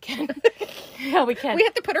 Yeah, we can. Yeah, we can. We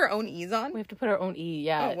have to put our own E's on. We have to put our own E.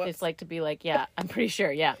 Yeah, Oh, whoops. it's like to be like, yeah, I'm pretty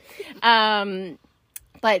sure. Yeah,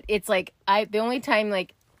 but it's like the only time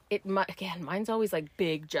like again, mine's always like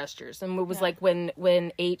big gestures, and it was like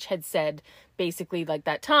when H had said basically like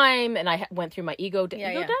that time, and I went through my ego death.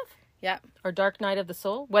 Yeah, Or Dark Night of the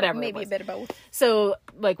Soul, whatever. maybe a bit of both. So,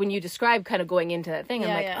 like, when you describe kind of going into that thing,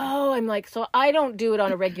 I'm like, so I don't do it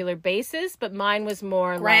on a regular basis, but mine was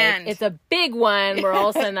more Grand. like, it's a big one where all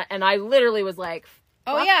of a sudden, and I literally was like,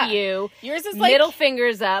 fuck you. Yours is like... Middle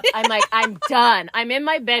fingers up. I'm like, I'm done. I'm in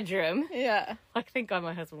my bedroom. Yeah. I thank God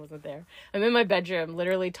my husband wasn't there. I'm in my bedroom,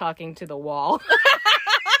 literally talking to the wall.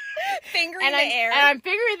 Fingering the air. And I'm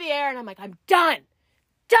fingering the air, and I'm like, I'm done.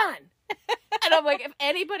 Done. And I'm like, if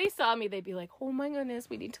anybody saw me, they'd be like, oh my goodness,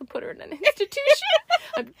 we need to put her in an institution.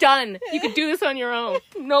 I'm done. You can do this on your own.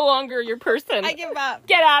 No longer your person. I give up.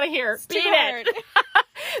 Get out of here. It's Beat too hard. it.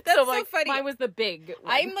 That's so, so like, funny. Mine was the big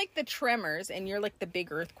one. I'm like the tremors, and you're like the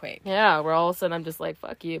big earthquake. Yeah, where all of a sudden I'm just like,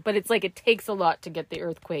 fuck you. But it's like it takes a lot to get the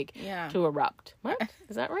earthquake to erupt. What?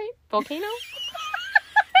 Is that right? Volcano?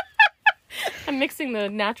 I'm mixing the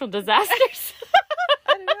natural disasters.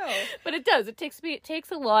 I don't know. But it does. It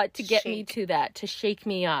takes a lot to get me to that, to shake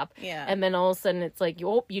me up. Yeah. And then all of a sudden it's like,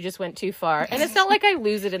 oh, you just went too far. And it's not like I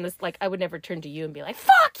lose it in this, like, I would never turn to you and be like,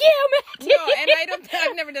 fuck you, man. No, and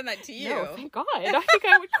I've never done that to you. No, thank God. I think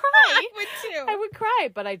I would cry. I would too. I would cry,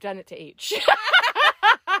 but I've done it to H.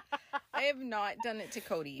 I have not done it to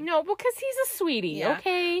Cody. No, because he's a sweetie,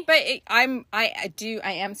 okay? But I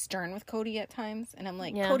am stern with Cody at times, and I'm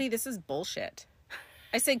like, Cody, this is bullshit.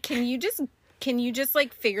 I said, can you just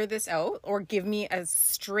like figure this out or give me a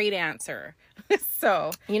straight answer?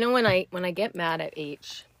 So, you know, when I get mad at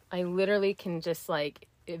H, I literally can just like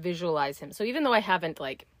visualize him. So even though I haven't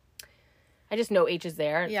like, I just know H is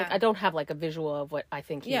there. It's like, I don't have like a visual of what I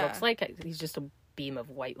think he looks like. He's just a beam of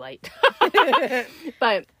white light.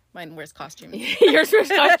 But mine wears costume. Yours wears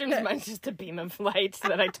costumes. Mine's just a beam of light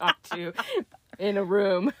that I talk to in a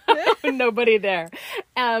room with nobody there.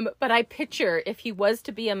 But I picture if he was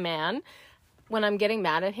to be a man, when I'm getting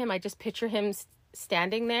mad at him, I just picture him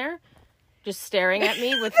standing there, just staring at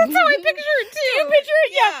me with. That's how I picture it too. Do you picture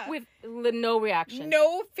it? Yeah. With no reaction,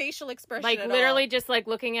 no facial expression, like at literally all. just like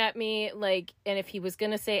looking at me, like. And if he was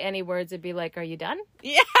gonna say any words, it'd be like, "Are you done?"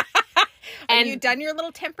 Yeah. Are you done your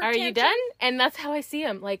little temper tantrum? Are you done? And that's how I see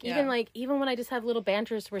him. Like, even when I just have little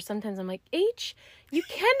banters where sometimes I'm like, H, you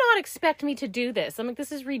cannot expect me to do this. I'm like,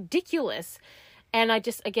 this is ridiculous. And I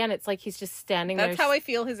just, again, it's like he's just standing there. That's how I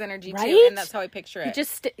feel his energy Right? too, and that's how I picture it.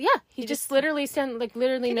 He just literally stand, like,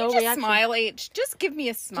 literally Can no you just reaction. smile, H? Just give me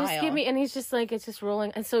a smile. Just give me, and he's just like, it's just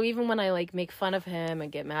rolling. And so even when I like make fun of him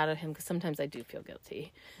and get mad at him, because sometimes I do feel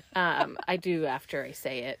guilty. I do after I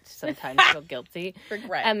say it, sometimes feel guilty.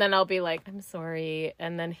 Regret. And then I'll be like, I'm sorry.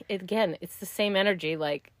 And then again, it's the same energy.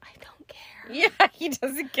 Like, I don't care. Yeah, he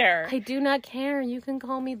doesn't care. I do not care. You can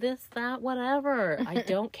call me this, that, whatever. I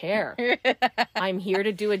don't care. I'm here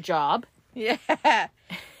to do a job. Yeah.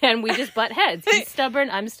 And we just butt heads. He's stubborn.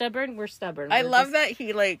 I'm stubborn. We're stubborn. I love that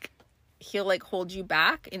he'll like hold you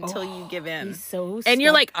back until you give in. He's so and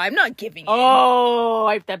you're like, I'm not giving in.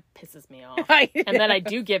 Oh, that pisses me off. And then I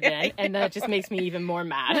do give in, and that just makes me even more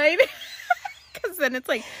mad. Because then it's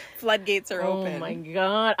like floodgates are open. Oh my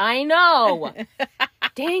God. I know.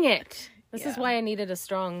 Dang it. This is why I needed a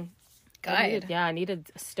strong guide. I needed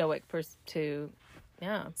a stoic person to,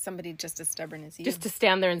 somebody just as stubborn as you. just to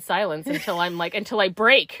stand there in silence until I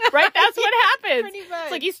break. Right? That's what happens. Pretty much.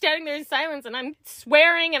 It's like he's standing there in silence and I'm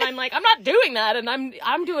swearing and I'm like, I'm not doing that. And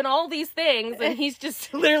I'm doing all these things and he's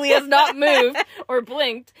just literally has not moved or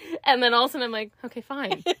blinked. And then all of a sudden I'm like, okay,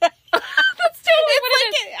 fine. That's totally what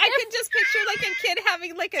it is. I can just picture like a kid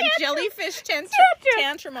having like a jellyfish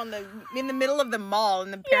tantrum in the middle of the mall,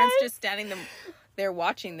 and the parents just standing there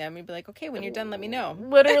watching them. You'd be like, okay, when you're done, let me know.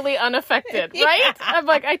 Literally unaffected, right? I'm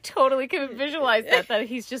like, I totally can visualize that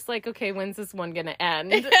he's just like, okay, when's this one gonna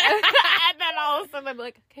end? And then all of a sudden I'm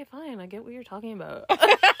like, okay, fine, I get what you're talking about.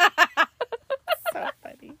 So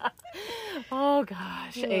funny. Oh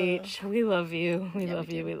gosh, H, we love you. We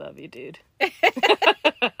love you, dude.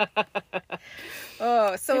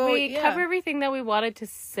 Oh, so did we cover everything that we wanted to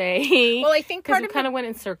say? Well, I think because we kind of went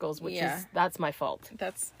in circles, which is that's my fault.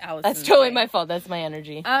 That's Allison's That's totally my fault. That's my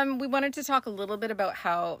energy. We wanted to talk a little bit about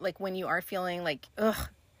how, like, when you are feeling like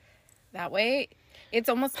that way, it's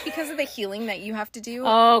almost because of the healing that you have to do.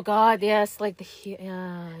 Oh God, yes, like I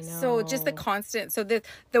know. So just the constant. So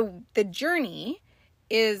the journey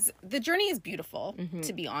is beautiful,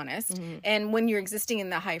 to be honest. And when you're existing in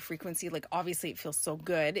the high frequency, like, obviously it feels so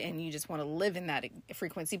good and you just want to live in that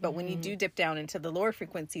frequency. But when you do dip down into the lower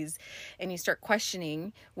frequencies and you start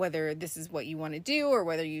questioning whether this is what you want to do, or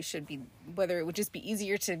whether it would just be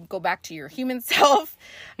easier to go back to your human self,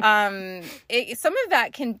 some of that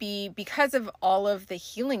can be because of all of the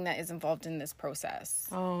healing that is involved in this process.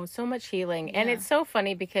 Oh, so much healing. And it's so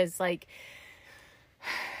funny because, like,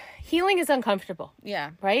 healing is uncomfortable.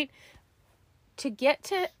 Yeah. Right? To get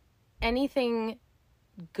to anything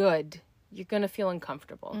good, you're going to feel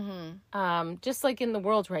uncomfortable. Just like in the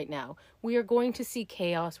world right now, we are going to see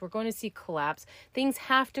chaos. We're going to see collapse. Things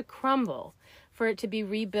have to crumble for it to be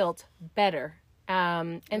rebuilt better.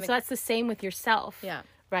 So that's the same with yourself. Yeah.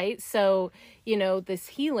 Right? So, this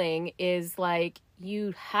healing is like,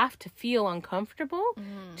 you have to feel uncomfortable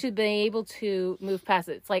to be able to move past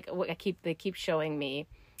it. It's like they keep showing me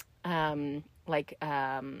a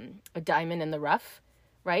diamond in the rough,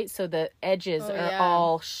 right? So the edges are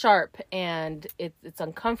all sharp and it's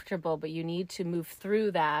uncomfortable, but you need to move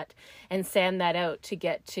through that and sand that out to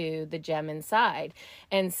get to the gem inside.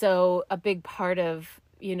 And so a big part of,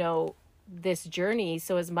 this journey,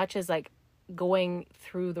 so as much as like going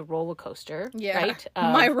through the roller coaster, right?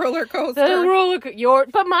 My roller coaster.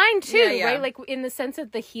 But mine too, right? Like, in the sense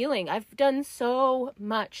of the healing, I've done so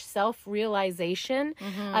much self-realization.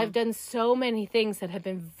 I've done so many things that have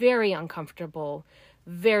been very uncomfortable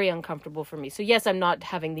for me. So yes, I'm not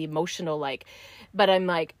having the emotional, but I'm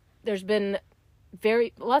like, there's been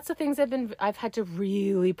lots of things I've had to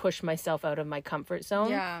really push myself out of my comfort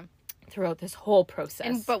zone. Yeah. Throughout this whole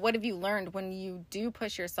process. But what have you learned when you do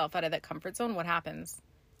push yourself out of that comfort zone? What happens?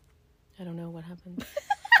 I don't know what happens.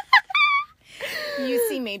 You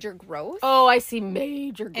see major growth. Oh, I see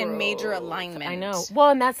major growth. And major alignment. I know. Well,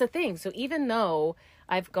 and that's the thing. So even though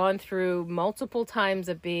I've gone through multiple times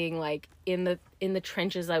of being like in the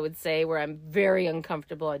trenches, I would say, where I'm very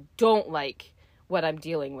uncomfortable. I don't like what I'm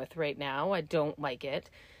dealing with right now. I don't like it.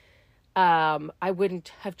 I wouldn't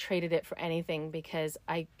have traded it for anything, because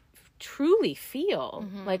I truly feel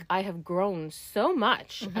like I have grown so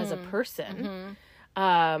much as a person.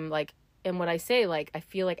 And what I say, like, I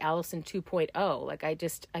feel like Allison 2.0. Like,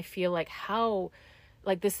 I feel like how,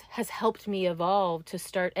 like, this has helped me evolve to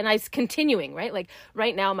start, and it's continuing, right? Like,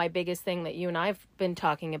 right now, my biggest thing that you and I've been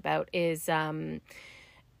talking about is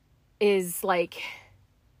like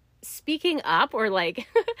speaking up, or like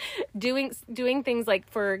doing things, like,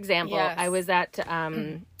 for example, I was at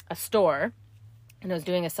a store and I was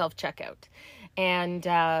doing a self-checkout, and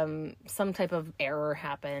some type of error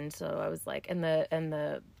happened. So I was like, and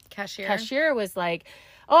the cashier was like,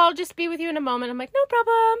 oh, I'll just be with you in a moment. I'm like, no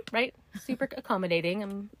problem. Right? Super accommodating.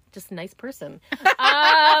 I'm just a nice person.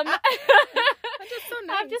 I'm just so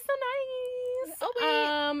nice. I'm just so nice.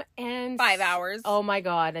 Oh, wait. And 5 hours. Oh my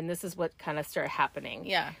God. And this is what kind of started happening.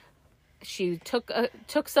 Yeah. She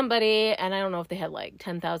took somebody, and I don't know if they had like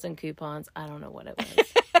 10,000 coupons. I don't know what it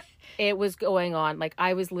was. It was going on. Like,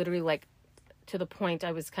 I was literally like, to the point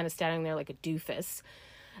I was kind of standing there like a doofus.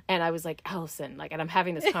 And I was like, Allison, like, and I'm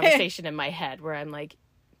having this conversation in my head where I'm like,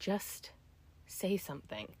 just say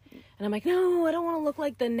something. And I'm like, no, I don't want to look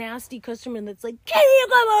like the nasty customer that's like, can you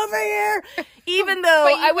come over here? Even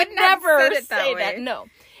though I would never say that. No.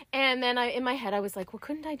 And then in my head, I was like, well,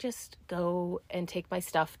 couldn't I just go and take my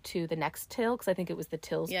stuff to the next till? Because I think it was the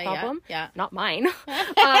till's problem. Yeah. Not mine.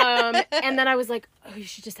 And then I was like, oh, you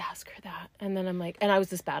should just ask her that. And then I'm like, and I was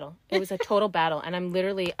this battle. It was a total battle. And I'm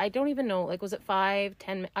literally, I don't even know, like, was it 5,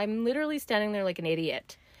 10? I'm literally standing there like an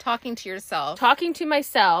idiot. Talking to yourself. Talking to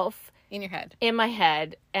myself. In your head. In my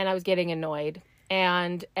head. And I was getting annoyed.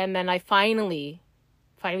 And then I finally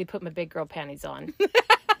put my big girl panties on.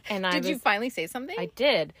 And Did you finally say something? I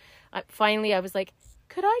did. Finally, I was like,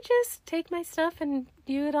 could I just take my stuff and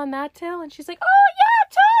do it on that till? And she's like, oh, yeah,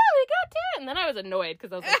 totally, goddamn. And then I was annoyed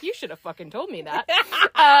because I was like, you should have fucking told me that.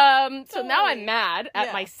 So now I'm mad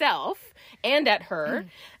at myself and at her.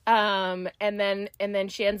 And then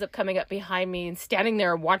she ends up coming up behind me and standing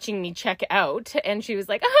there watching me check out. And she was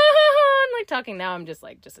like, I'm like talking. Now I'm just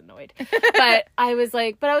annoyed. But I was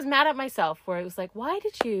mad at myself where it was like, why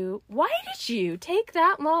did you take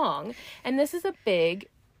that long? And this is a big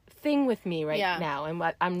thing with me now. And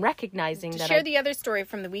what I'm recognizing that share the other story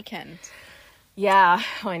from the weekend. Yeah,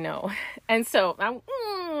 I know. And so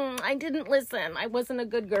I didn't listen. I wasn't a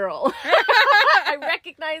good girl. I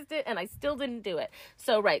recognized it and I still didn't do it.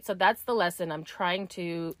 So that's the lesson. I'm trying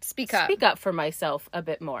to speak up for myself a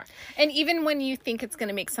bit more. And even when you think it's going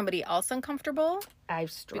to make somebody else uncomfortable, I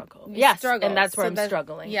struggle. Struggle. And that's where I'm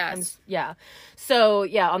struggling. Yes. So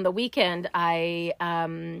on the weekend I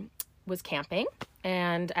was camping.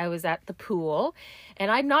 And I was at the pool,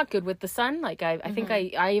 and I'm not good with the sun. Like I think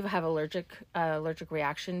I have allergic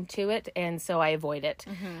reaction to it, and so I avoid it.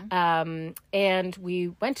 And we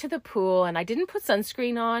went to the pool, and I didn't put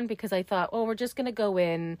sunscreen on because I thought, we're just gonna go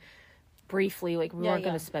in briefly, like we weren't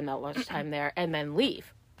gonna spend that much time there, and then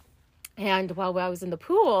leave. And while I was in the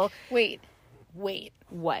pool, wait.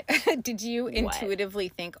 What? Did you intuitively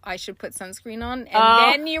think I should put sunscreen on?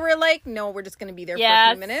 And then you were like, no, we're just going to be there for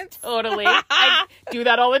a few minutes? Totally. I do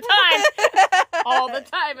that all the time. All the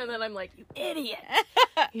time. And then I'm like, you idiot.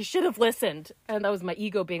 You should have listened. And that was my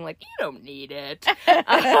ego being like, you don't need it. That's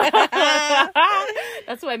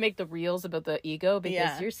why I make the reels about the ego,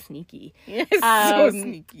 because you're sneaky. Yes, so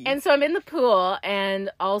sneaky. And so I'm in the pool, and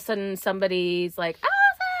all of a sudden somebody's like,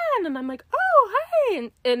 Allison! And I'm like, oh,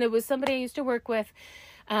 hi. And it was somebody I used to work with.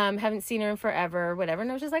 Haven't seen her in forever, whatever.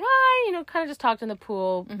 And I was just like, hi, kind of just talked in the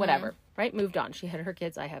pool, whatever, right? Moved on. She had her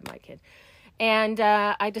kids. I have my kid. And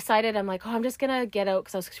I decided, I'm like, I'm just going to get out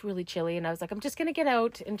because I was really chilly. And I was like, I'm just going to get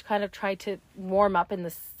out and kind of try to warm up in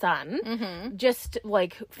the sun, just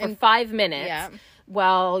like for 5 minutes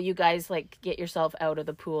while you guys like get yourself out of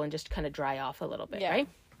the pool and just kind of dry off a little bit, right?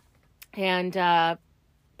 And, but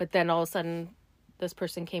then all of a sudden this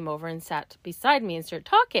person came over and sat beside me and started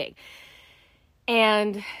talking.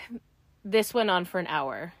 And this went on for an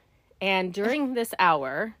hour. And during this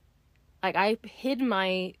hour, like I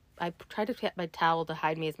tried to get my towel to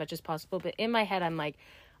hide me as much as possible. But in my head, I'm like,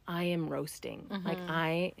 I am roasting. Like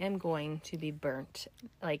I am going to be burnt.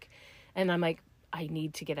 Like, and I'm like, I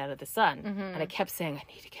need to get out of the sun. And I kept saying, I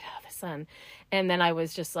need to get out of the sun. And then I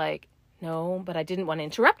was just like, no, but I didn't want to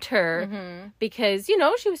interrupt her because,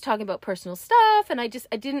 she was talking about personal stuff. And I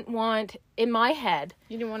didn't want, in my head,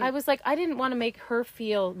 I was like, I didn't want to make her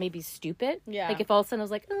feel maybe stupid. Yeah. Like if all of a sudden I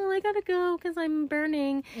was like, oh, I gotta go because I'm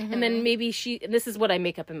burning. And then maybe this is what I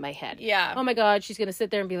make up in my head. Yeah. Oh my God, she's going to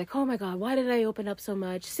sit there and be like, oh my God, why did I open up so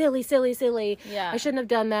much? Silly, silly, silly. Yeah. I shouldn't have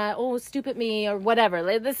done that. Oh, stupid me or whatever.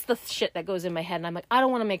 Like, this is the shit that goes in my head. And I'm like, I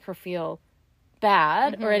don't want to make her feel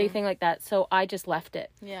bad or anything like that, so I just left it.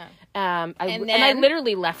 And I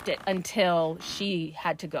literally left it until she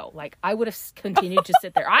had to go. Like I would have continued to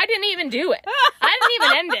sit there. I didn't even do it. I didn't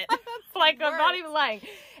even end it. Like I'm not even lying.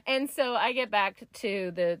 And so I get back to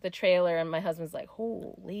the trailer, and my husband's like,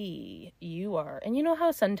 holy, you are. And you know how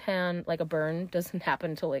suntan, like a burn, doesn't happen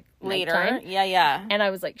until like later. Nighttime? Yeah. And I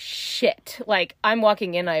was like, shit. Like I'm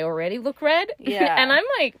walking in, I already look red. Yeah. And I'm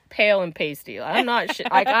like pale and pasty. I'm not shit.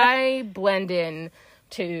 Like I blend in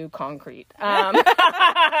to concrete. It's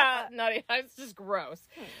just gross.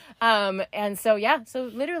 And so, so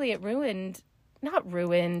literally it not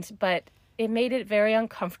ruined, but made it very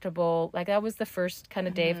uncomfortable. Like, that was the first kind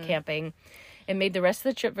of day of camping. It made the rest of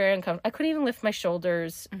the trip very uncomfortable. I couldn't even lift my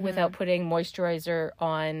shoulders without putting moisturizer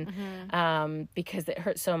on because it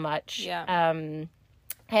hurt so much. Yeah.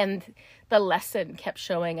 And the lesson kept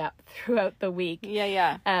showing up throughout the week.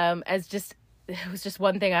 Yeah. As just, it was just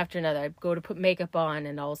one thing after another. I go to put makeup on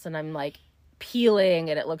and all of a sudden I'm like peeling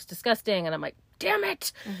and it looks disgusting and I'm like, damn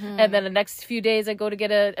it. And then the next few days I go to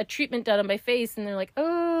get a treatment done on my face and they're like,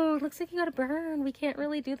 oh, it looks like you got a burn. We can't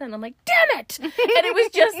really do that. And I'm like, damn it. And it was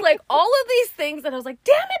just like all of these things that I was like,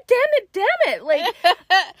 damn it. Like,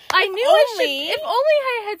 I knew if only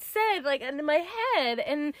I had said, like, in my head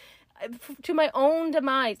and to my own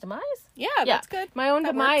demise. Yeah, that's good. My own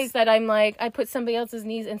that demise works. that I'm like, I put somebody else's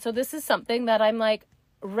needs. And so this is something that I'm like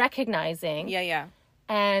recognizing. Yeah.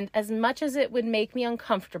 And as much as it would make me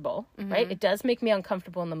uncomfortable, right? It does make me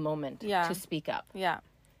uncomfortable in the moment to speak up. Yeah.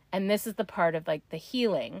 And this is the part of like the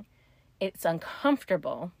healing. It's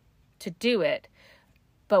uncomfortable to do it.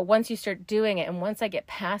 But once you start doing it and once I get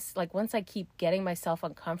past, like once I keep getting myself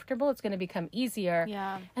uncomfortable, it's going to become easier.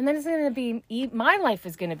 Yeah. And then it's going to be, my life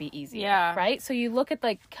is going to be easier. Yeah. Right? So you look at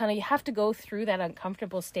like kind of, you have to go through that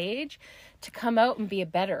uncomfortable stage to come out and be a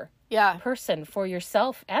better person for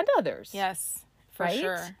yourself and others. Yes. For Right?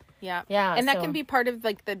 sure. Yeah. Yeah. And that so- can be part of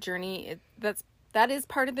like the journey. That is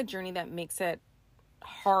part of the journey that makes it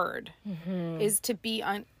hard is to be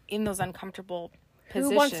in those uncomfortable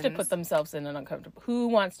positions. Who wants to put themselves in an uncomfortable? Who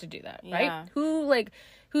wants to do that, right? Yeah. Who's like,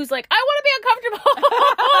 I want to be uncomfortable.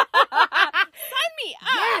 Sign me up.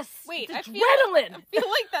 Yes. Wait, it's I feel adrenaline.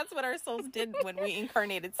 like that's what our souls did when we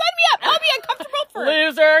incarnated. Sign me up. I'll be uncomfortable for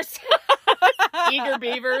Losers. Eager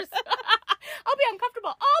beavers. I'll be uncomfortable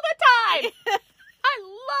all the time. I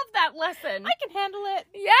love that lesson. I can handle it.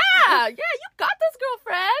 Yeah, you got this,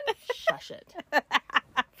 girlfriend. Shush it.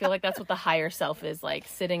 I feel like that's what the higher self is like,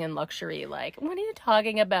 sitting in luxury. Like, what are you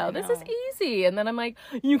talking about? This is easy. And then I'm like,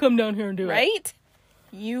 you come down here and do it. Right?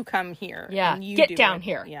 You come here. Yeah. And you Get do down it.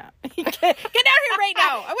 here. Yeah. Get down here right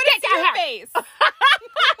now. I want to see your face. I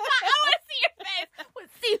want to see your face.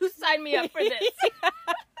 Let's see who signed me up for this.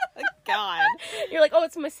 God. You're like, oh,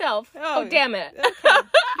 it's myself. Oh damn it. Okay.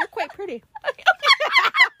 You're quite pretty.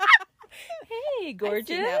 Hey,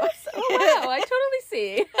 gorgeous. now. Oh, wow. I totally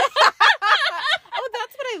see. Oh,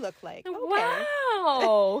 that's what I look like. Okay.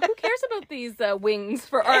 Wow. Who cares about these wings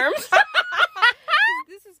for arms?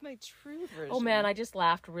 This is my true version. Oh man, I just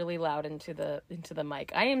laughed really loud into the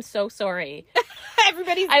mic. I am so sorry.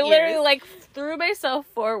 Everybody's I ears. literally like threw myself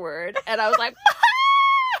forward and I was like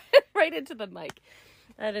right into the mic.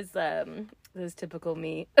 That is typical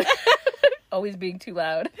me. Always being too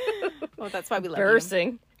loud. Well, that's why we love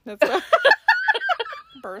Bursting. you. That's why.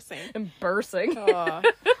 Bursting. And bursting. Aw.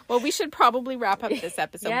 Well, we should probably wrap up this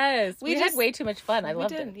episode. Yes. We had way too much fun. I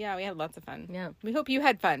loved it. Yeah, we had lots of fun. Yeah. We hope you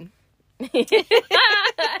had fun.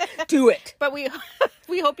 Do it. But we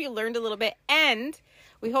hope you learned a little bit, and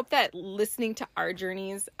we hope that listening to our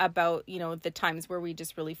journeys about, the times where we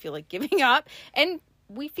just really feel like giving up, and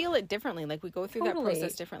we feel it differently, like we go through that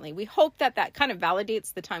process differently. We hope that kind of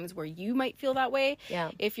validates the times where you might feel that way.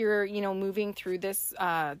 Yeah. If you're, moving through this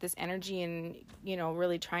energy and,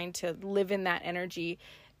 really trying to live in that energy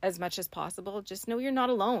as much as possible, just know you're not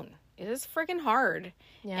alone. It is friggin' hard.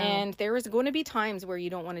 Yeah. And there is going to be times where you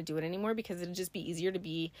don't want to do it anymore because it'd just be easier to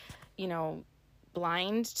be,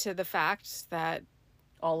 blind to the fact that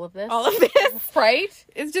All of this. Right?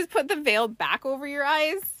 Is just put the veil back over your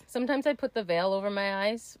eyes. Sometimes I put the veil over my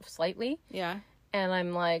eyes slightly. Yeah. And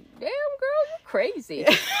I'm like, damn girl, you're crazy.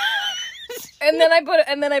 and then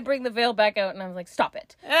I bring the veil back out and I'm like, stop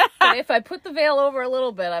it. But if I put the veil over a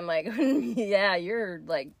little bit, I'm like, yeah, you're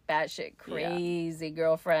like batshit crazy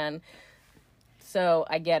girlfriend. So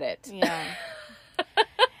I get it. Yeah.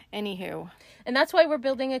 Anywho. And that's why we're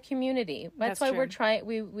building a community. That's why true. we're trying.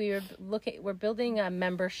 We're building a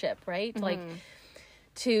membership, right? Mm-hmm. Like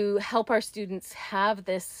to help our students have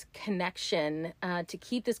this connection, to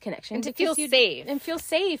keep this connection, and to feel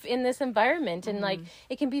safe in this environment. And like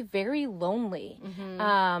it can be very lonely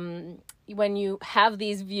when you have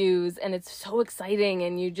these views, and it's so exciting,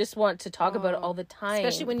 and you just want to talk about it all the time.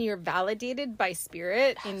 Especially when you're validated by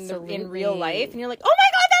spirit in real life, and you're like, oh my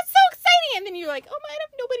god, that's so exciting, And then you're like, oh, I have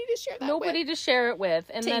nobody to share that Nobody to share it with.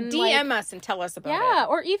 And then DM us and tell us about it. Yeah,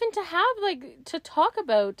 or even to have, like, to talk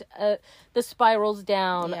about the spirals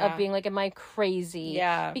down of being like, am I crazy?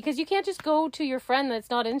 Yeah. Because you can't just go to your friend that's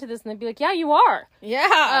not into this and then be like, yeah, you are.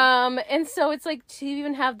 Yeah. And so it's like to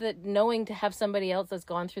even have the knowing to have somebody else that's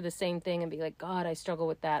gone through the same thing and be like, God, I struggle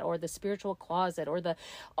with that, or the spiritual closet, or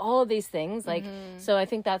all of these things. Like, so I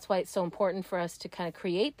think that's why it's so important for us to kind of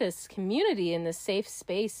create this community and this safe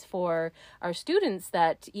space for our students,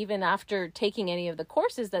 that even after taking any of the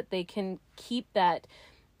courses, that they can keep that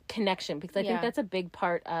connection, because I think that's a big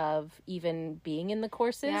part of even being in the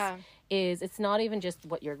courses is it's not even just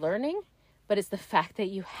what you're learning, but it's the fact that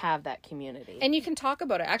you have that community. And you can talk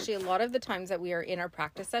about it. Actually, a lot of the times that we are in our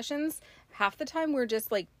practice sessions, half the time we're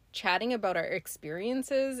just like chatting about our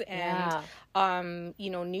experiences and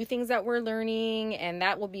new things that we're learning, and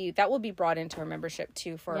that will be brought into our membership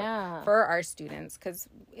too for our students, because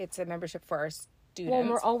it's a membership for our students. Well,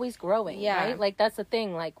 we're always growing, right? Like, that's the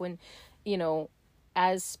thing. Like, when,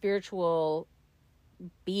 as spiritual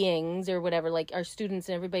beings or whatever, like our students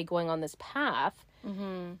and everybody going on this path,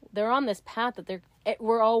 they're on this path that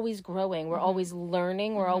we're always growing, we're always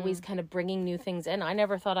learning, we're always kind of bringing new things in. I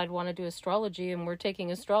never thought I'd want to do astrology, and we're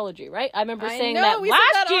taking astrology, right? I remember saying that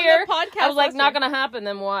last year. I was like, not gonna happen.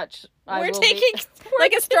 Then watch, we're taking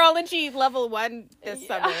like astrology level 1 this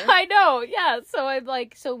summer. I know, yeah.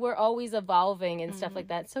 So we're always evolving and stuff like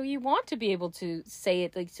that. So you want to be able to say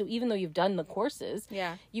it, like, so even though you've done the courses,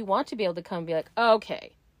 you want to be able to come and be like,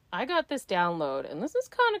 okay, I got this download, and this is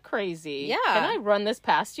kind of crazy. Yeah. Can I run this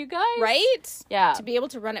past you guys? Right? Yeah. To be able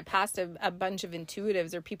to run it past a bunch of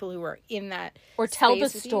intuitives or people who are in that or tell the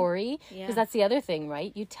story. Because that's the other thing,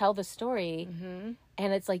 right? You tell the story,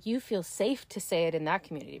 and it's like you feel safe to say it in that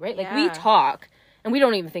community, right? Like, we talk, and we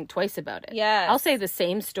don't even think twice about it. Yeah. I'll say the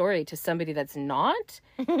same story to somebody that's not,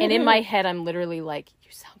 and in my head, I'm literally like,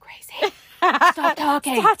 you sound crazy. Stop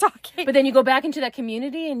talking. Stop talking. But then you go back into that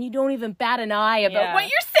community and you don't even bat an eye about what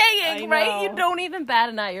you're saying, right? You don't even bat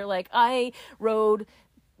an eye. You're like, I rode,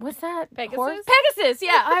 what's that? Pegasus? Horse? Pegasus,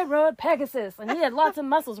 yeah. I rode Pegasus, and he had lots of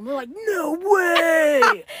muscles. And we're like, no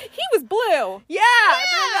way. He was blue. Yeah.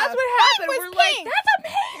 That's what happened. We're pink. like,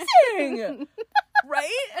 that's amazing.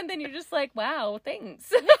 Right? And then you're just like, wow,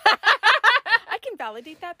 thanks. I can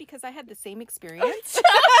validate that because I had the same experience.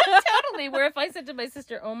 Totally. Where if I said to my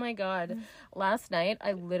sister, oh my God, last night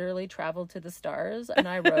I literally traveled to the stars and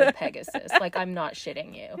I rode Pegasus. Like, I'm not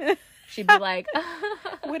shitting you. She'd be like,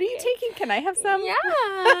 what are you taking? Can I have some? Yeah.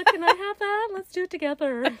 Can I have that? Let's do it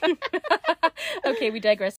together. Okay, we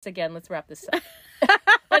digressed again. Let's wrap this up.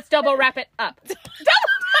 Let's double wrap it up.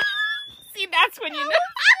 See, that's when you know.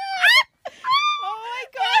 Oh my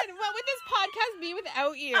God. What would this podcast be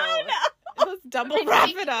without you? Oh no. Let's double wrap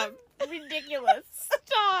it up. Ridiculous.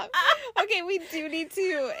 Stop. Okay, we do need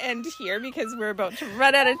to end here because we're about to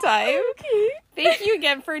run out of time. Okay. Thank you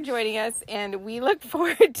again for joining us, and we look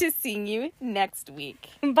forward to seeing you next week.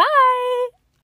 Bye.